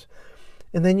tragedians,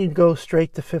 and then you'd go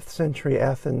straight to 5th century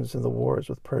Athens and the wars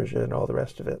with Persia and all the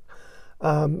rest of it.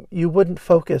 You wouldn't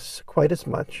focus quite as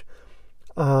much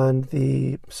on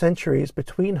the centuries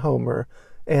between Homer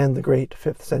and the great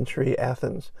 5th century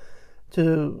Athens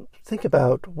to think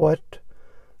about what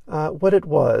it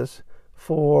was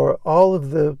for all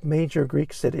of the major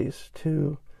Greek cities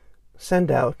to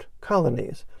send out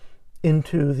colonies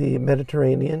into the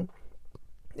Mediterranean,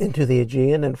 into the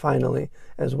Aegean, and finally,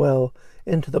 as well,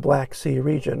 into the Black Sea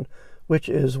region, which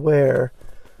is where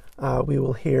we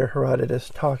will hear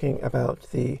Herodotus talking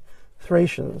about the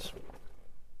Thracians,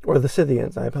 or the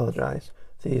Scythians,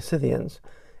 the Scythians.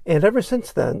 And ever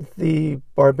since then, the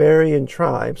barbarian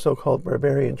tribes, so-called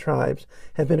barbarian tribes,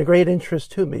 have been a great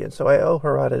interest to me, and so I owe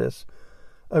Herodotus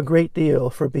a great deal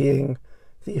for being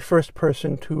the first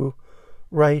person to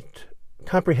write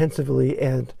comprehensively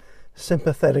and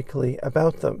sympathetically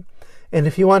about them. And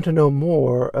if you want to know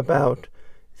more about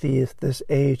this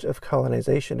age of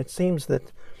colonization, it seems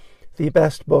that the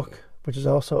best book, which is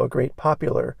also a great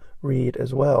popular read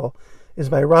as well, is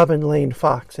by Robin Lane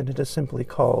Fox, and it is simply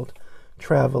called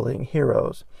Traveling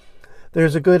Heroes.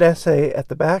 There's a good essay at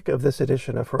the back of this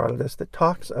edition of Herodotus that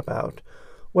talks about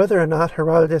whether or not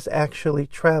Herodotus actually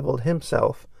traveled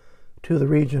himself to the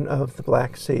region of the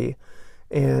Black Sea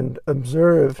and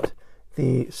observed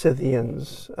the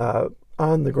Scythians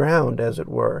on the ground, as it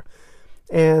were.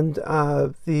 And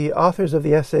the authors of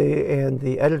the essay and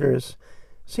the editors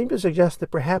seem to suggest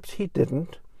that perhaps he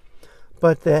didn't,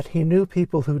 but that he knew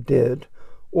people who did,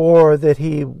 or that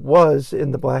he was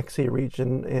in the Black Sea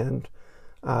region, and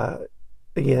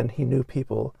again, he knew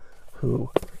people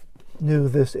who knew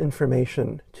this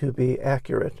information to be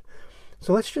accurate.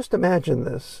 So let's just imagine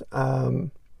this.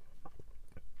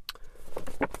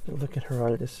 Look at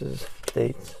Herodotus's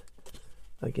dates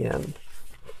again.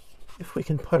 if we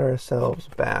can put ourselves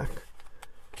back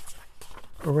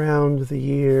around the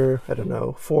year,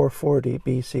 440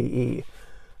 BCE.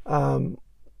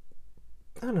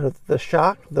 The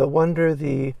shock, the wonder,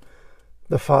 the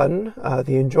fun,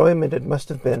 the enjoyment it must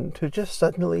have been to just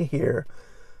suddenly hear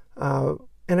an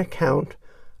account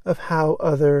of how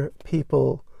other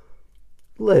people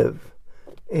live,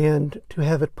 and to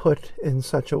have it put in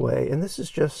such a way. And this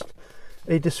is just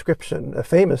a description, a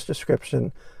famous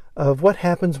description, of what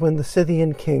happens when the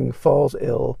Scythian king falls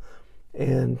ill,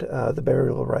 and the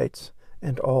burial rites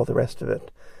and all the rest of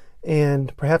it.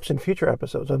 And perhaps in future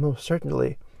episodes, or most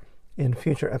certainly in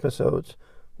future episodes,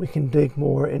 we can dig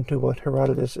more into what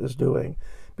Herodotus is doing,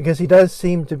 because he does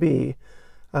seem to be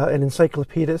an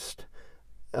encyclopedist.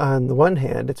 On the one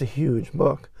hand, it's a huge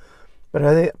book, but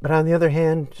on the other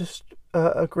hand, just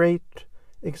a great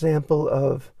example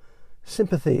of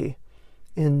sympathy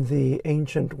in the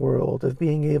ancient world, of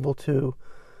being able to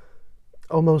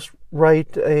almost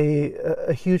write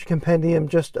a huge compendium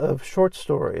just of short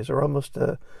stories, or almost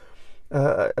a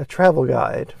travel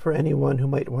guide for anyone who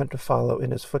might want to follow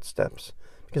in his footsteps.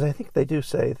 Because I think they do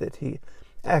say that he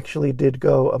actually did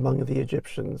go among the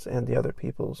Egyptians and the other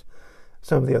peoples,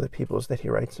 some of the other peoples that he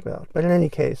writes about. But in any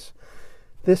case,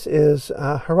 this is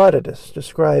Herodotus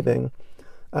describing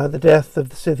the death of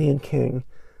the Scythian king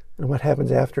and what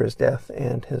happens after his death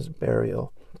and his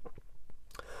burial.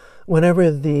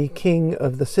 Whenever the king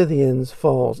of the Scythians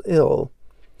falls ill,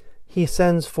 he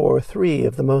sends for 3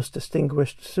 of the most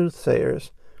distinguished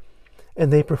soothsayers,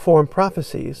 and they perform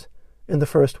prophecies in the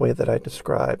first way that I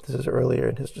described. This is earlier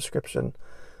in his description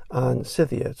on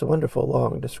Scythia. It's a wonderful,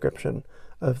 long description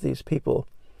of these people.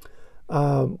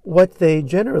 What they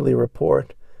generally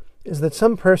report is that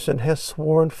some person has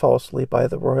sworn falsely by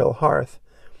the royal hearth,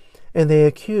 and they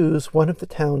accuse one of the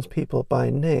townspeople by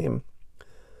name.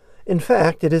 In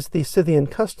fact, it is the Scythian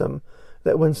custom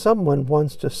that when someone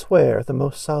wants to swear the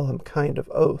most solemn kind of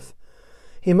oath,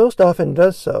 he most often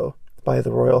does so by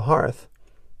the royal hearth.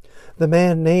 The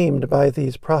man named by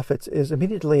these prophets is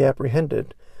immediately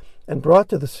apprehended and brought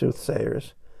to the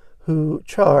soothsayers, who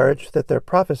charge that their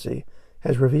prophecy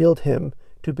has revealed him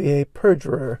to be a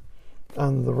perjurer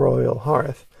on the royal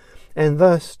hearth, and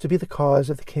thus to be the cause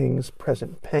of the king's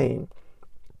present pain.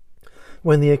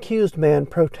 When the accused man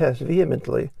protests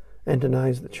vehemently and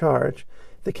denies the charge,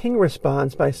 the king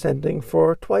responds by sending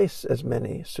for twice as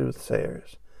many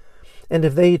soothsayers. And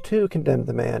if they too condemn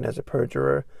the man as a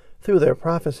perjurer through their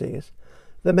prophecies,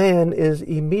 the man is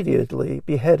immediately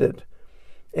beheaded,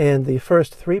 and the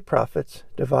first 3 prophets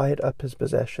divide up his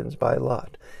possessions by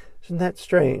lot. Isn't that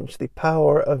strange? The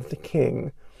power of the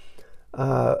king,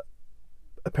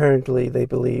 apparently they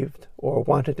believed, or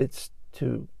wanted it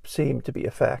to seem to be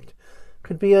a fact,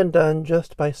 could be undone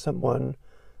just by someone,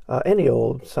 any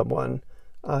old someone,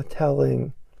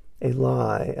 telling a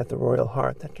lie at the royal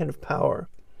hearth. That kind of power.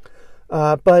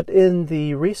 But if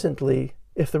the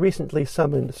recently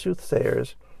summoned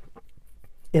soothsayers,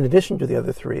 in addition to the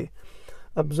other 3,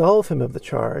 absolve him of the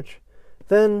charge,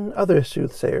 then other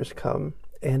soothsayers come,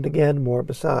 and again more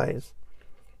besides.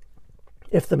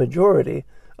 If the majority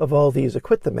of all these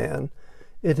acquit the man,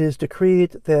 it is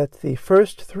decreed that the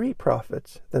first 3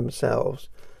 prophets themselves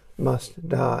must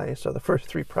die. So the first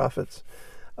 3 prophets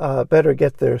better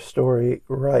get their story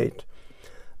right.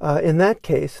 In that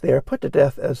case, they are put to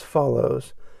death as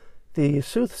follows. The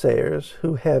soothsayers,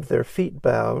 who have their feet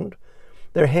bound,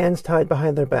 their hands tied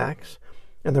behind their backs,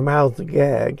 and their mouths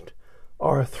gagged,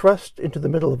 are thrust into the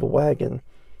middle of a wagon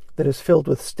that is filled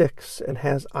with sticks and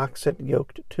has oxen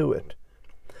yoked to it.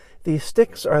 These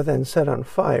sticks are then set on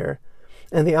fire,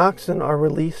 and the oxen are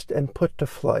released and put to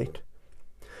flight.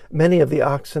 Many of the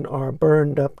oxen are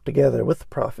burned up together with the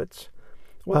prophets,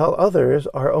 while others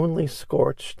are only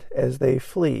scorched as they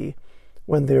flee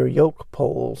when their yoke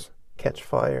poles catch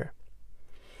fire.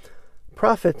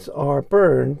 Prophets are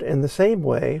burned in the same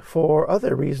way for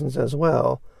other reasons as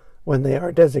well, when they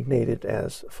are designated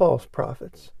as false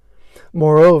prophets.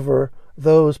 Moreover,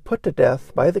 those put to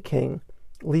death by the king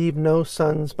leave no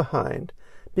sons behind,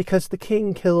 because the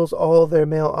king kills all their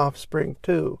male offspring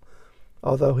too,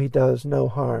 although he does no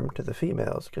harm to the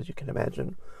females, because you can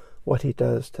imagine what he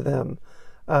does to them.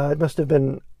 It must have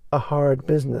been a hard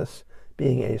business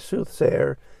being a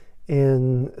soothsayer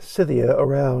in Scythia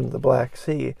around the Black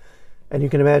Sea, and you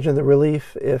can imagine the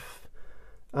relief if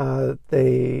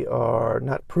they are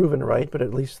not proven right, but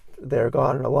at least they're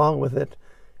gone along with it,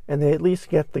 and they at least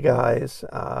get the guy's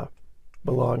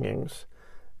belongings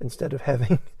instead of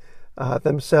having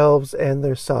themselves and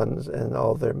their sons and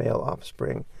all their male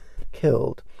offspring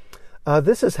killed.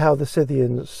 This is how the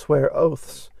Scythians swear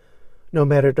oaths, no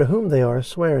matter to whom they are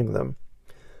swearing them.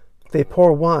 They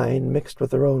pour wine mixed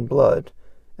with their own blood,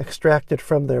 extracted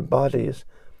from their bodies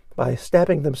by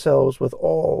stabbing themselves with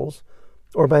awls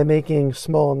or by making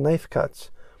small knife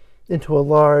cuts into a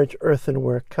large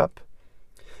earthenware cup.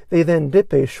 They then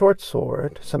dip a short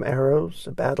sword, some arrows,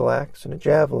 a battle-axe, and a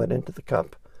javelin into the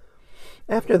cup.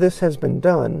 After this has been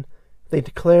done, they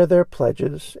declare their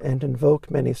pledges and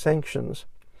invoke many sanctions,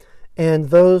 and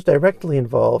those directly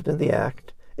involved in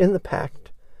the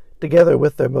pact, together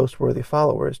with their most worthy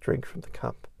followers, drink from the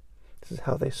cup. This is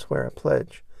how they swear a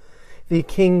pledge. The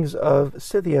kings of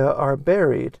Scythia are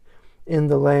buried in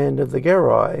the land of the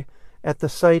Geroi, at the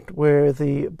site where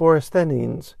the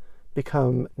Borysthenes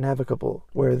become navigable,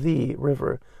 where the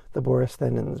river, the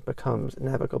Borysthenes, becomes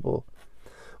navigable.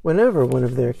 Whenever one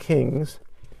of their kings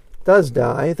does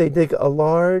die, they dig a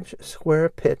large square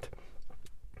pit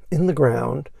in the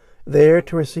ground, there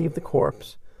to receive the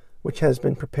corpse, which has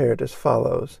been prepared as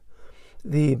follows.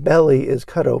 The belly is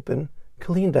cut open,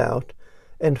 cleaned out,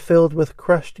 and filled with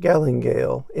crushed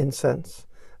galingale, incense,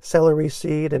 celery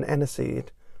seed, and aniseed.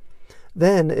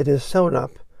 Then it is sewn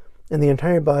up, and the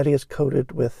entire body is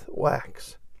coated with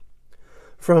wax.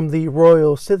 From the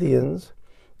royal Scythians,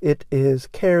 it is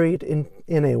carried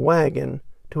in a wagon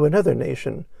to another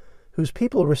nation, whose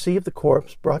people receive the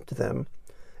corpse brought to them,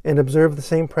 and observe the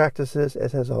same practices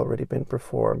as has already been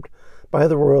performed by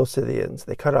the royal Scythians.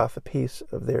 They cut off a piece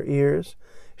of their ears,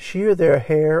 shear their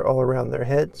hair all around their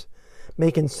heads,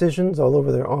 make incisions all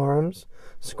over their arms,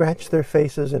 scratch their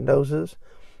faces and noses,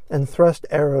 and thrust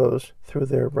arrows through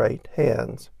their right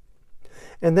hands.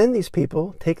 And then these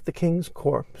people take the king's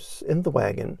corpse in the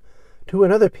wagon to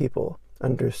another people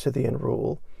under Scythian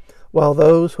rule, while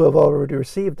those who have already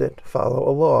received it follow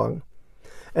along.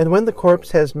 And when the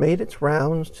corpse has made its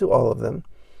rounds to all of them,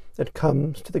 it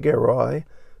comes to the Geroi,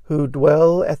 who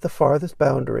dwell at the farthest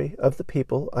boundary of the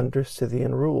people under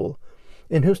Scythian rule,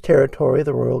 in whose territory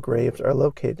the royal graves are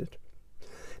located.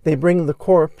 They bring the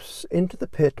corpse into the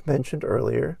pit mentioned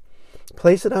earlier,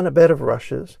 place it on a bed of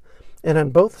rushes, and on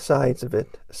both sides of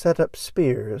it set up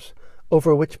spears,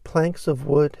 over which planks of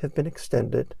wood have been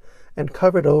extended and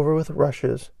covered over with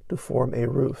rushes to form a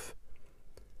roof.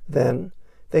 Then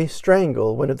they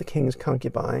strangle one of the king's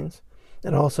concubines,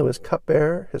 and also his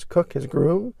cupbearer, his cook, his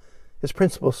groom, his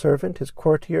principal servant, his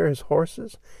courtier, his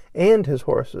horses,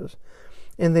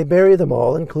 and they bury them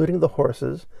all, including the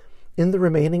horses, in the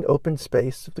remaining open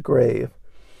space of the grave,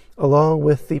 along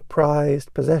with the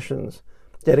prized possessions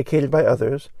dedicated by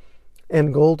others,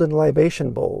 and golden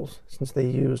libation bowls, since they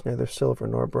use neither silver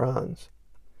nor bronze.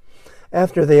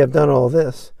 After they have done all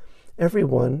this,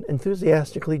 everyone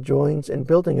enthusiastically joins in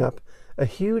building up a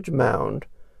huge mound,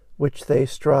 which they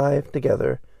strive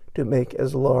together to make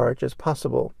as large as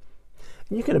possible.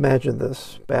 And you can imagine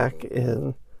this back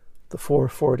in the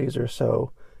 440s or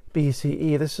so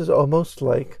BCE. This is almost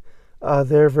like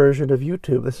their version of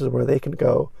YouTube. This is where they can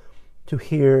go to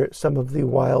hear some of the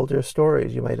wilder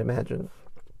stories, you might imagine.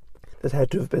 This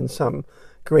had to have been some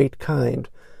great kind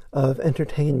of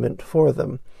entertainment for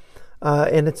them.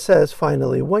 And it says,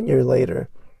 finally, 1 year later,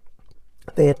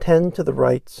 they attend to the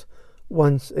rites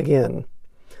once again.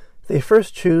 They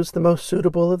first choose the most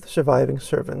suitable of the surviving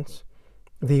servants.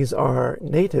 These are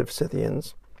native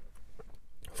Scythians,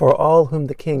 for all whom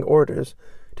the king orders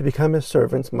to become his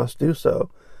servants must do so,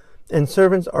 and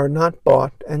servants are not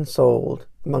bought and sold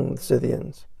among the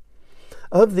Scythians.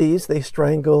 Of these they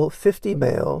strangle 50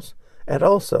 males, and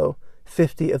also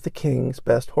 50 of the king's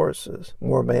best horses.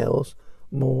 More males,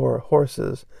 more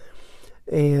horses.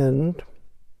 And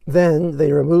then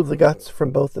they remove the guts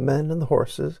from both the men and the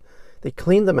horses. They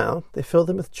clean them out, they fill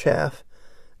them with chaff,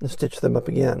 and stitch them up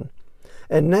again.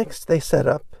 And next they set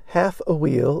up half a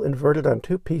wheel inverted on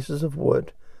 2 pieces of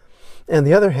wood, and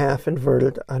the other half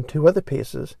inverted on 2 other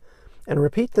pieces, and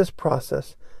repeat this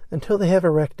process until they have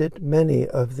erected many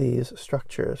of these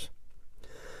structures.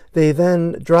 They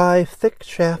then drive thick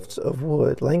shafts of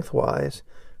wood lengthwise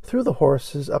through the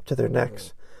horses up to their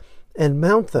necks, and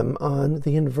mount them on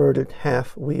the inverted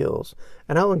half wheels.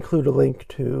 And I'll include a link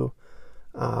to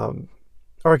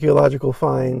archaeological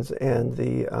finds and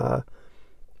the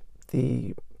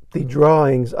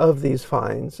drawings of these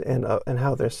finds and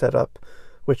how they're set up,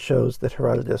 which shows that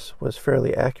Herodotus was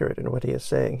fairly accurate in what he is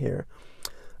saying here.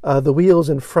 The wheels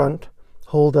in front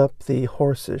hold up the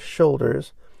horse's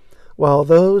shoulders, while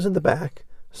those in the back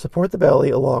support the belly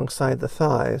alongside the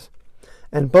thighs,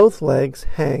 and both legs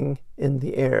hang in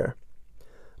the air.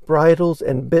 Bridles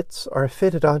and bits are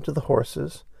fitted onto the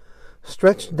horses,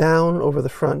 stretched down over the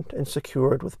front and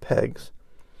secured with pegs.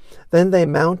 Then they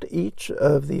mount each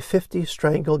of the 50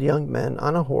 strangled young men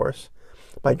on a horse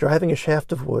by driving a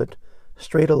shaft of wood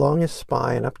straight along his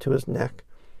spine up to his neck,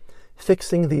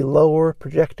 fixing the lower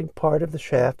projecting part of the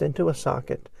shaft into a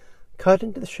socket, cut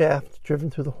into the shaft driven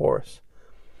through the horse.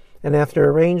 And after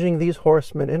arranging these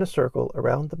horsemen in a circle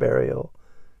around the burial,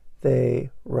 they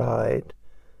ride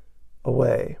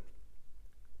away.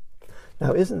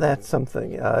 Now, isn't that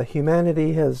something?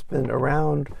 Humanity has been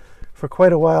around for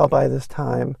quite a while by this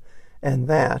time, and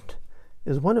that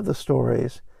is one of the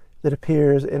stories that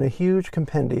appears in a huge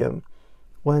compendium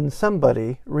when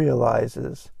somebody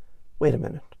realizes, wait a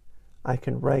minute, I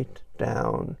can write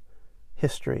down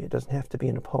history. It doesn't have to be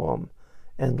in a poem.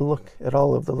 And look at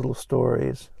all of the little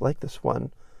stories, like this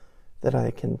one, that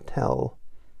I can tell.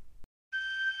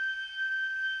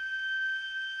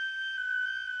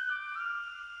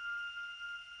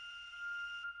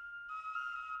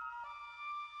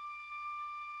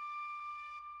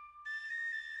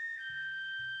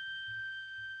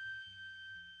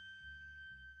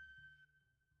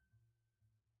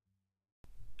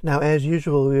 Now, as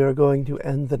usual, we are going to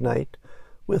end the night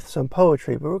with some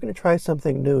poetry, but we're going to try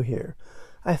something new here.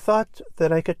 I thought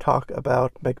that I could talk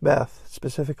about Macbeth,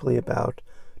 specifically about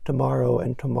tomorrow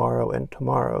and tomorrow and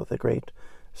tomorrow, the great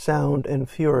Sound and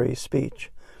Fury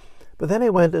speech. But then I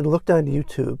went and looked on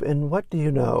YouTube, and what do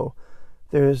you know?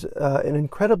 There's an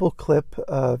incredible clip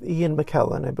of Ian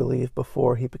McKellen, I believe,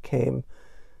 before he became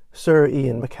Sir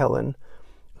Ian McKellen,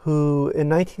 who in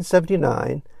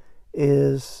 1979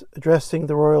 is addressing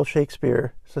the Royal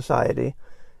Shakespeare Society,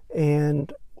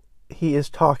 and he is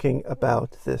talking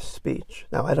about this speech.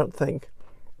 Now, I don't think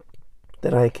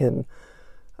that I can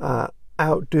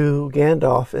outdo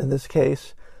Gandalf in this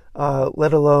case,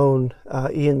 let alone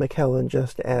Ian McKellen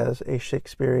just as a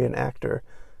Shakespearean actor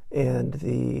and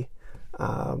the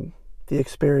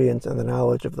experience and the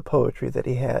knowledge of the poetry that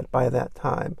he had by that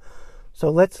time. So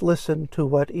let's listen to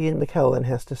what Ian McKellen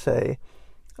has to say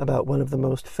about one of the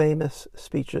most famous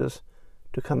speeches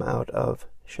to come out of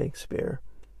Shakespeare.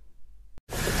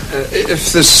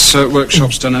 If this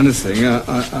workshop's done anything,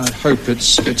 I hope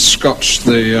it's scotched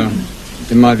the,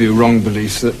 in my view, wrong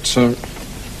belief that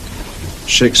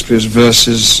Shakespeare's verse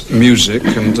is music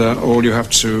and all you have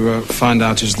to find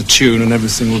out is the tune and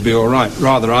everything will be all right.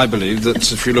 Rather, I believe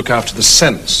that if you look after the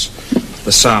sense,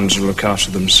 the sounds will look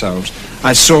after themselves.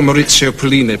 I saw Maurizio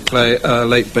Pollini play a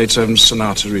late Beethoven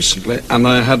sonata recently, and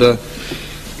I had a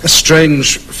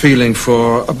strange feeling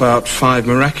for about 5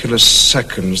 miraculous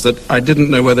seconds that I didn't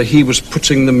know whether he was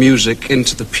putting the music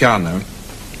into the piano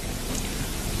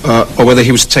or whether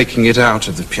he was taking it out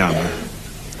of the piano.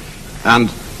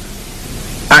 And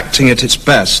acting at its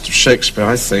best, Shakespeare,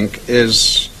 I think,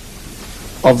 is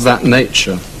of that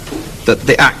nature, that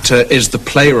the actor is the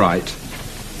playwright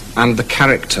and the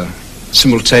character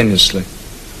simultaneously.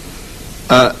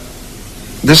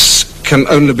 This can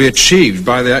only be achieved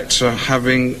by the actor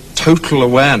having total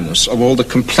awareness of all the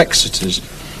complexities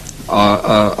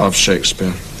of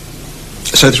Shakespeare.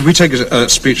 So if we take a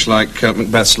speech like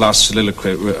Macbeth's last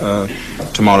soliloquy,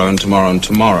 tomorrow and tomorrow and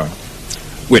tomorrow,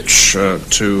 which,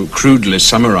 to crudely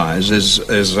summarize, is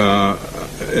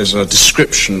a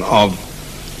description of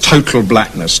total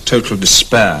blackness, total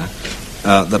despair,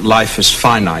 that life is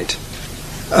finite.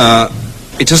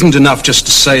 It isn't enough just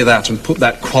to say that and put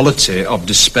that quality of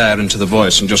despair into the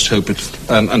voice and just hope it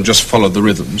and just follow the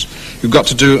rhythms. You've got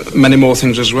to do many more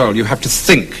things as well. You have to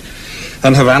think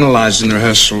and have analysed in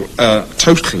rehearsal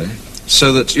totally,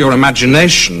 so that your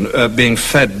imagination, being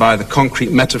fed by the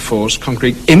concrete metaphors,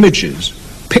 concrete images,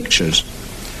 pictures,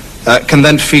 can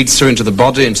then feed through into the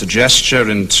body, into gesture,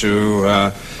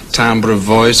 into timbre of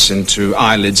voice, into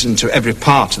eyelids, into every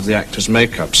part of the actor's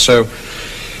makeup. So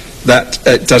that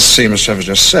it does seem, as Trevor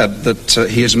just said, that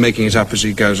he is making it up as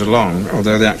he goes along,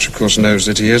 although the actor, of course, knows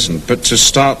that he isn't. But to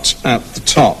start at the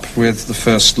top with the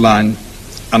first line,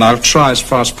 and I'll try as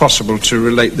far as possible to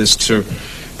relate this to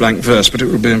blank verse, but it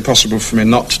would be impossible for me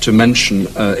not to mention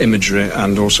imagery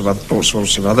and all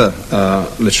sorts of other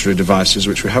literary devices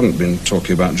which we haven't been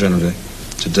talking about generally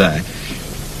today.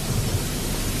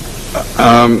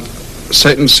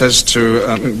 Satan says to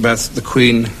Macbeth, "The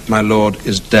Queen, my lord,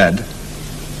 is dead."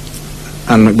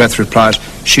 And Macbeth replies,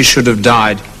 "She should have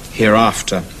died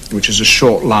hereafter," which is a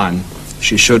short line.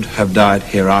 She should have died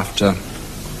hereafter,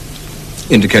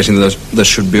 indicating that there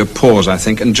should be a pause, I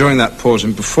think. And during that pause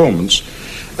in performance,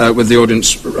 with the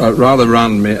audience rather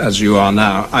around me as you are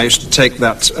now, I used to take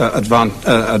that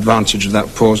advantage of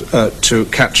that pause to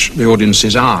catch the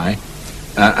audience's eye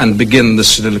and begin the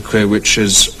soliloquy, which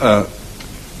is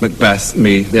Macbeth,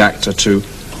 me, the actor, to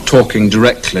talking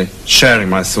directly, sharing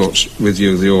my thoughts with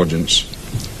you, the audience.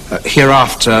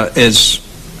 Hereafter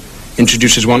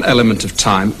introduces one element of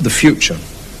time, the future.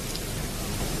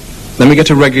 Then we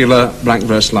get a regular blank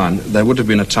verse line. There would have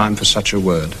been a time for such a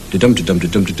word.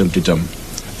 Didum.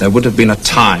 There would have been a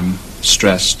time,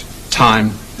 stressed,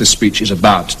 time, this speech is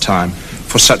about time,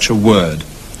 for such a word.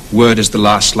 Word is the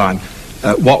last line.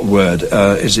 What word?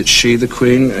 Is it she, the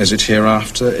queen? Is it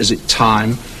hereafter? Is it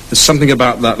time? There's something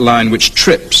about that line which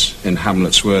trips, in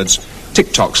Hamlet's words,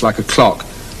 tick-tocks like a clock.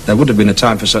 There would have been a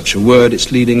time for such a word.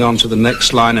 It's leading on to the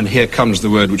next line, and here comes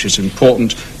the word which is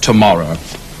important, tomorrow.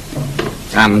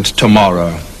 And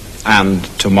tomorrow. And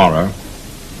tomorrow.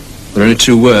 There are only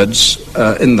two words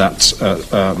in that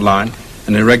line,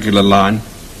 an irregular line,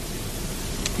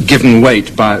 given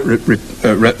weight by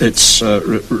its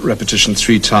repetition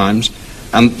 3 times,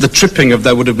 and the tripping of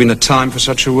there would have been a time for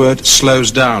such a word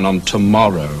slows down on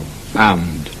tomorrow,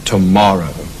 and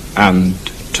tomorrow, and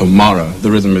tomorrow.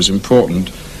 The rhythm is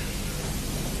important.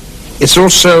 It's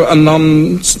also a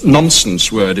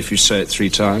nonsense word if you say it 3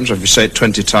 times, or if you say it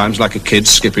 20 times, like a kid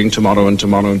skipping tomorrow and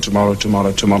tomorrow and tomorrow,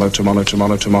 tomorrow, tomorrow, tomorrow,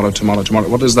 tomorrow, tomorrow, tomorrow, tomorrow.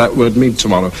 What does that word mean,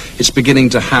 tomorrow? It's beginning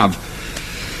to have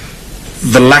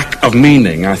the lack of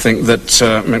meaning, I think,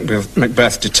 that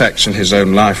Macbeth detects in his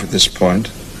own life at this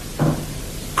point.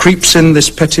 Creeps in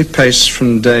this petty pace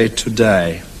from day to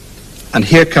day. And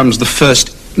here comes the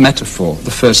first metaphor, the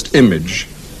first image.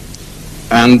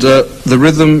 And the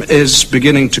rhythm is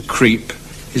beginning to creep,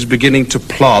 is beginning to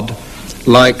plod,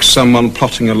 like someone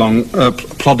plodding along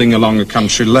a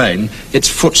country lane. It's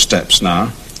footsteps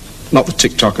now, not the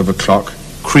tick-tock of a clock.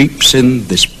 Creeps in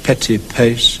this petty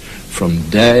pace from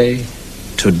day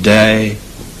to day.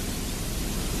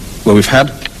 Well, we've had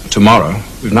tomorrow.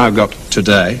 We've now got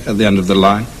today at the end of the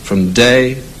line. From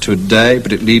day to day,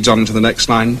 but it leads on to the next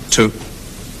line to,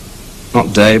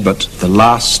 not day, but the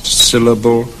last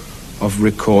syllable of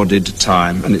recorded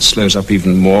time, and it slows up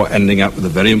even more, ending up with a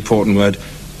very important word,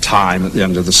 time, at the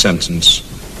end of the sentence.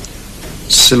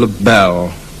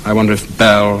 Syllabel. I wonder if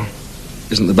bell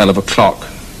isn't the bell of a clock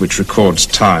which records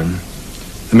time.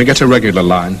 Then we get a regular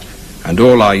line, and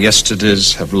all our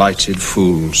yesterdays have lighted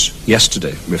fools.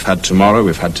 Yesterday. We've had tomorrow,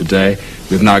 we've had today,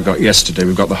 we've now got yesterday.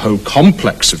 We've got the whole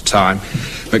complex of time.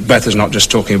 Macbeth is not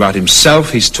just talking about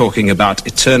himself, he's talking about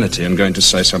eternity. I'm going to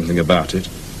say something about it.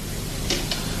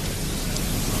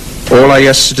 All our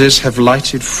yesterdays have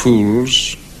lighted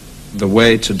fools the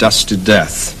way to dusty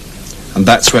death. And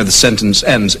that's where the sentence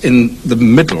ends, in the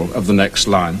middle of the next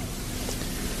line.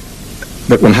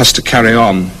 But one has to carry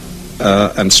on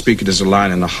and speak it as a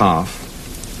line and a half.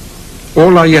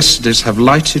 All our yesterdays have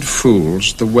lighted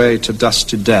fools the way to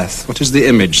dusty death. What is the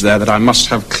image there that I must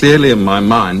have clearly in my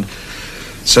mind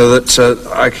so that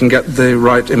I can get the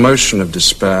right emotion of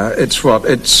despair? It's what?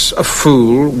 It's a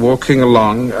fool walking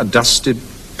along a dusty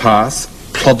path,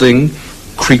 plodding,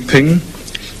 creeping,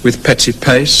 with petty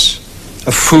pace.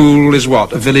 A fool is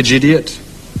what? A village idiot?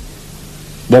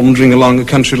 Wandering along a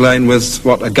country lane with,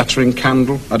 what, a guttering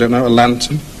candle? I don't know, a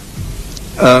lantern?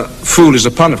 Fool is a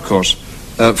pun, of course.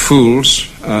 Fools,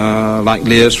 like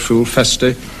Lear's fool,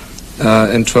 Feste,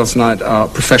 in Twelfth Night, are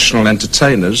professional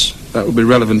entertainers. That will be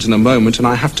relevant in a moment, and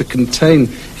I have to contain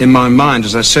in my mind,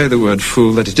 as I say the word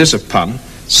fool, that it is a pun.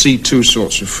 See 2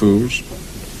 sorts of fools.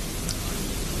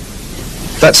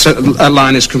 That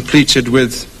line is completed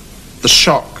with the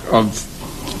shock of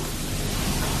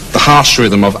the harsh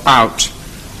rhythm of out,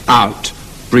 out,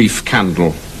 brief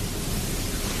candle.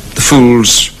 The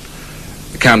fool's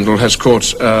candle has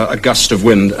caught a gust of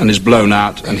wind and is blown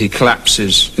out, and he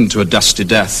collapses into a dusty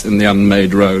death in the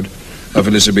unmade road of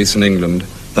Elizabethan England.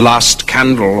 The last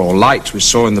candle or light we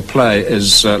saw in the play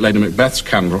is Lady Macbeth's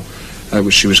candle,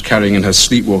 which she was carrying in her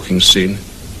sleepwalking scene,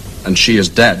 and she is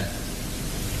dead.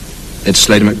 It's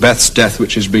Lady Macbeth's death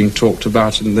which is being talked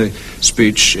about in the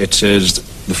speech. It is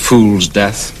the fool's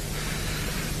death,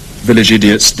 village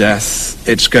idiot's death.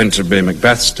 It's going to be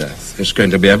Macbeth's death. It's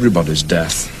going to be everybody's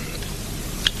death.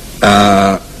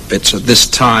 It's at this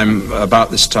time, about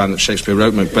this time that Shakespeare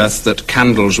wrote Macbeth, that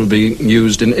candles were being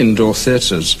used in indoor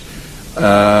theatres.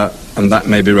 And that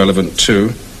may be relevant too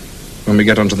when we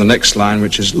get on to the next line,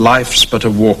 which is, life's but a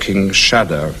walking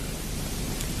shadow.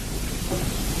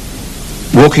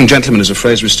 Walking gentleman is a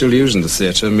phrase we still use in the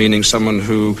theatre, meaning someone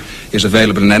who is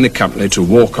available in any company to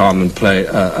walk on and play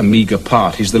a meagre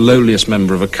part. He's the lowliest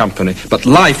member of a company. But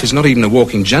life is not even a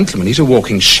walking gentleman, he's a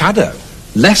walking shadow,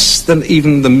 less than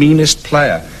even the meanest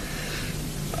player.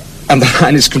 And the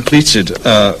line is completed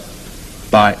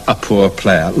by a poor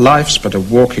player. Life's but a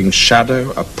walking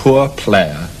shadow, a poor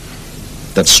player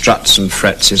that struts and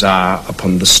frets his hour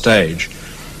upon the stage.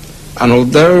 And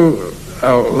although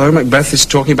Macbeth is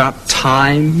talking about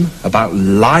time, about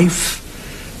life,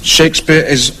 Shakespeare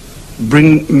is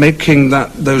making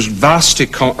those vasty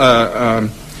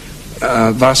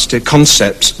vastly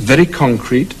concepts, very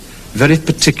concrete, very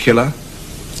particular,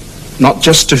 not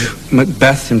just to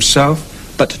Macbeth himself,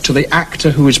 but to the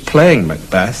actor who is playing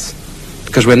Macbeth,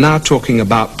 because we're now talking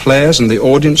about players and the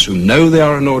audience who know they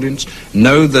are an audience,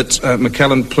 know that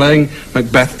McKellen playing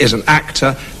Macbeth is an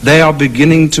actor. They are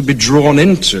beginning to be drawn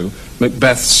into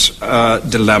Macbeth's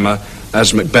dilemma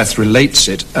as Macbeth relates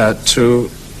it to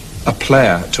a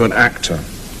player, to an actor.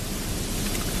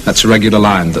 That's a regular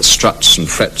line that struts and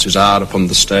frets his hour upon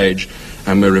the stage,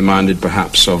 and we're reminded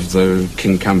perhaps of the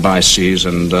King Cambyses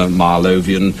and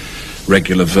Marlovian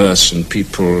regular verse and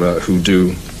people who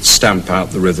do stamp out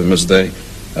the rhythm as they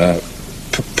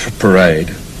parade.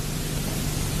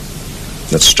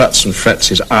 That struts and frets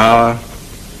his hour,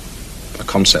 a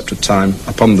concept of time,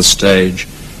 upon the stage,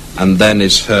 and then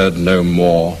is heard no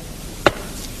more.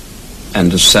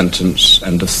 End of sentence,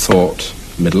 end of thought.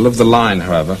 Middle of the line,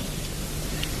 however.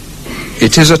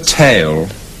 It is a tale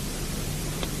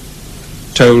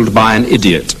told by an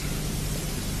idiot.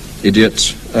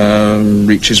 Idiot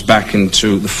reaches back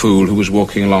into the fool who was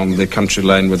walking along the country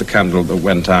lane with a candle that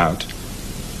went out.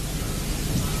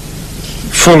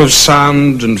 Full of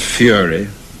sound and fury,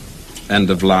 end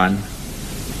of line.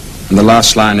 And the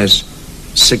last line is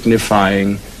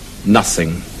signifying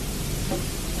nothing.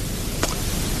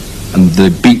 And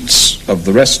the beats of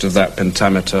the rest of that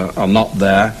pentameter are not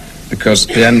there, because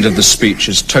the end of the speech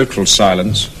is total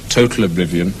silence, total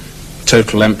oblivion,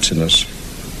 total emptiness.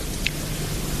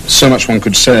 So much one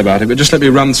could say about it, but just let me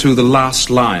run through the last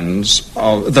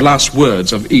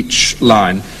words of each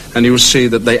line, and you will see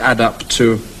that they add up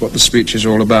to what the speech is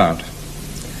all about.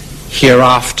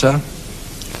 Hereafter,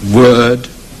 word,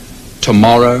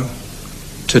 tomorrow,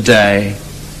 today,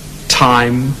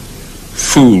 time,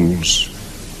 fools,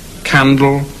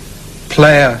 candle,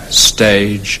 player,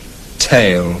 stage,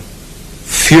 tale,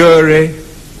 fury,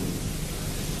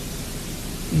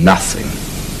 nothing.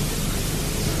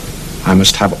 I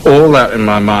must have all that in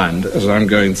my mind as I'm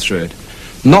going through it.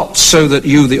 Not so that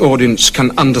you, the audience,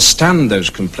 can understand those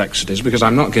complexities, because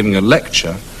I'm not giving a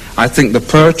lecture. I think the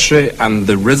poetry and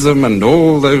the rhythm and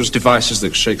all those devices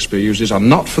that Shakespeare uses are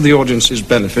not for the audience's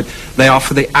benefit, they are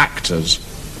for the actors,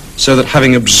 so that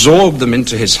having absorbed them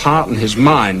into his heart and his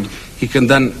mind, he can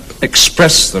then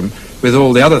express them with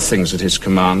all the other things at his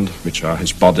command, which are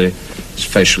his body, his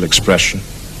facial expression,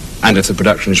 and if the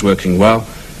production is working well,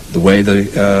 the way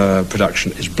the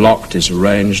production is blocked, is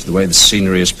arranged, the way the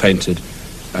scenery is painted,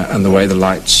 and the way the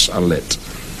lights are lit.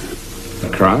 The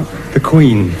crowd? The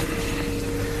Queen,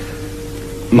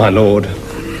 my lord,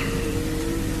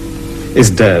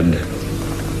 is dead.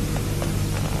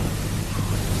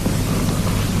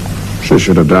 She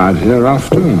should have died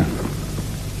hereafter.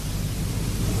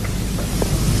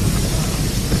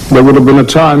 There would have been a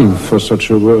time for such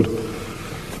a word.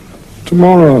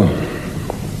 Tomorrow.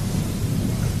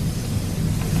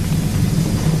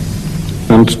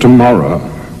 And tomorrow.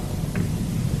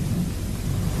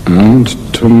 And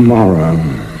tomorrow.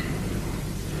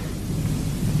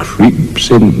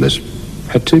 Creeps in this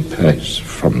petty pace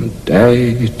from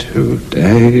day to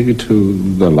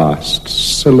the last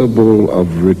syllable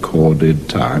of recorded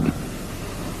time.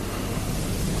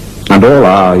 And all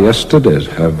our yesterdays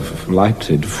have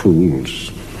lighted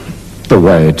fools the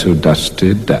way to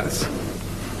dusty death.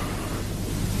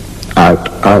 Out,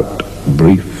 out,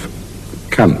 brief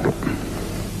candle.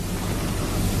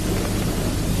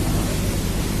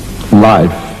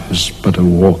 Life is but a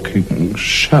walking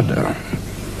shadow.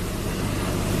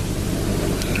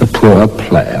 A poor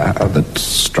player that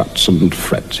struts and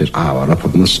frets his hour up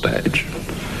on the stage,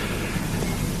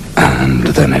 and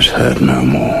then is heard no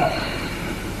more.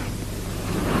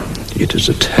 It is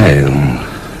a tale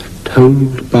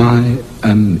told by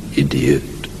an idiot,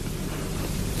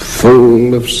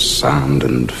 full of sound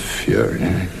and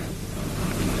fury,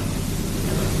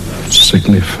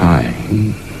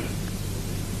 signifying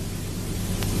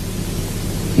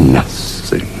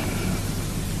nothing.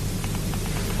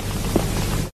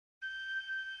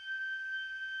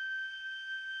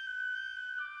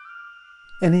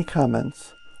 Any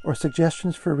comments or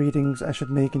suggestions for readings I should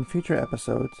make in future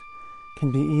episodes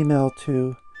can be emailed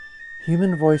to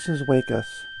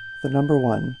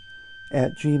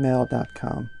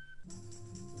humanvoiceswakeuss1@gmail.com.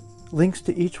 Links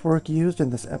to each work used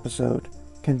in this episode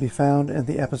can be found in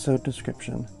the episode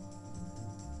description.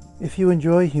 If you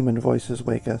enjoy Human Voices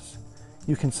Wake Us,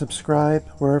 you can subscribe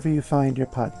wherever you find your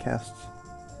podcasts.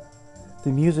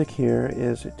 The music here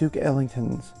is Duke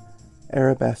Ellington's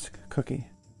Arabesque Cookie.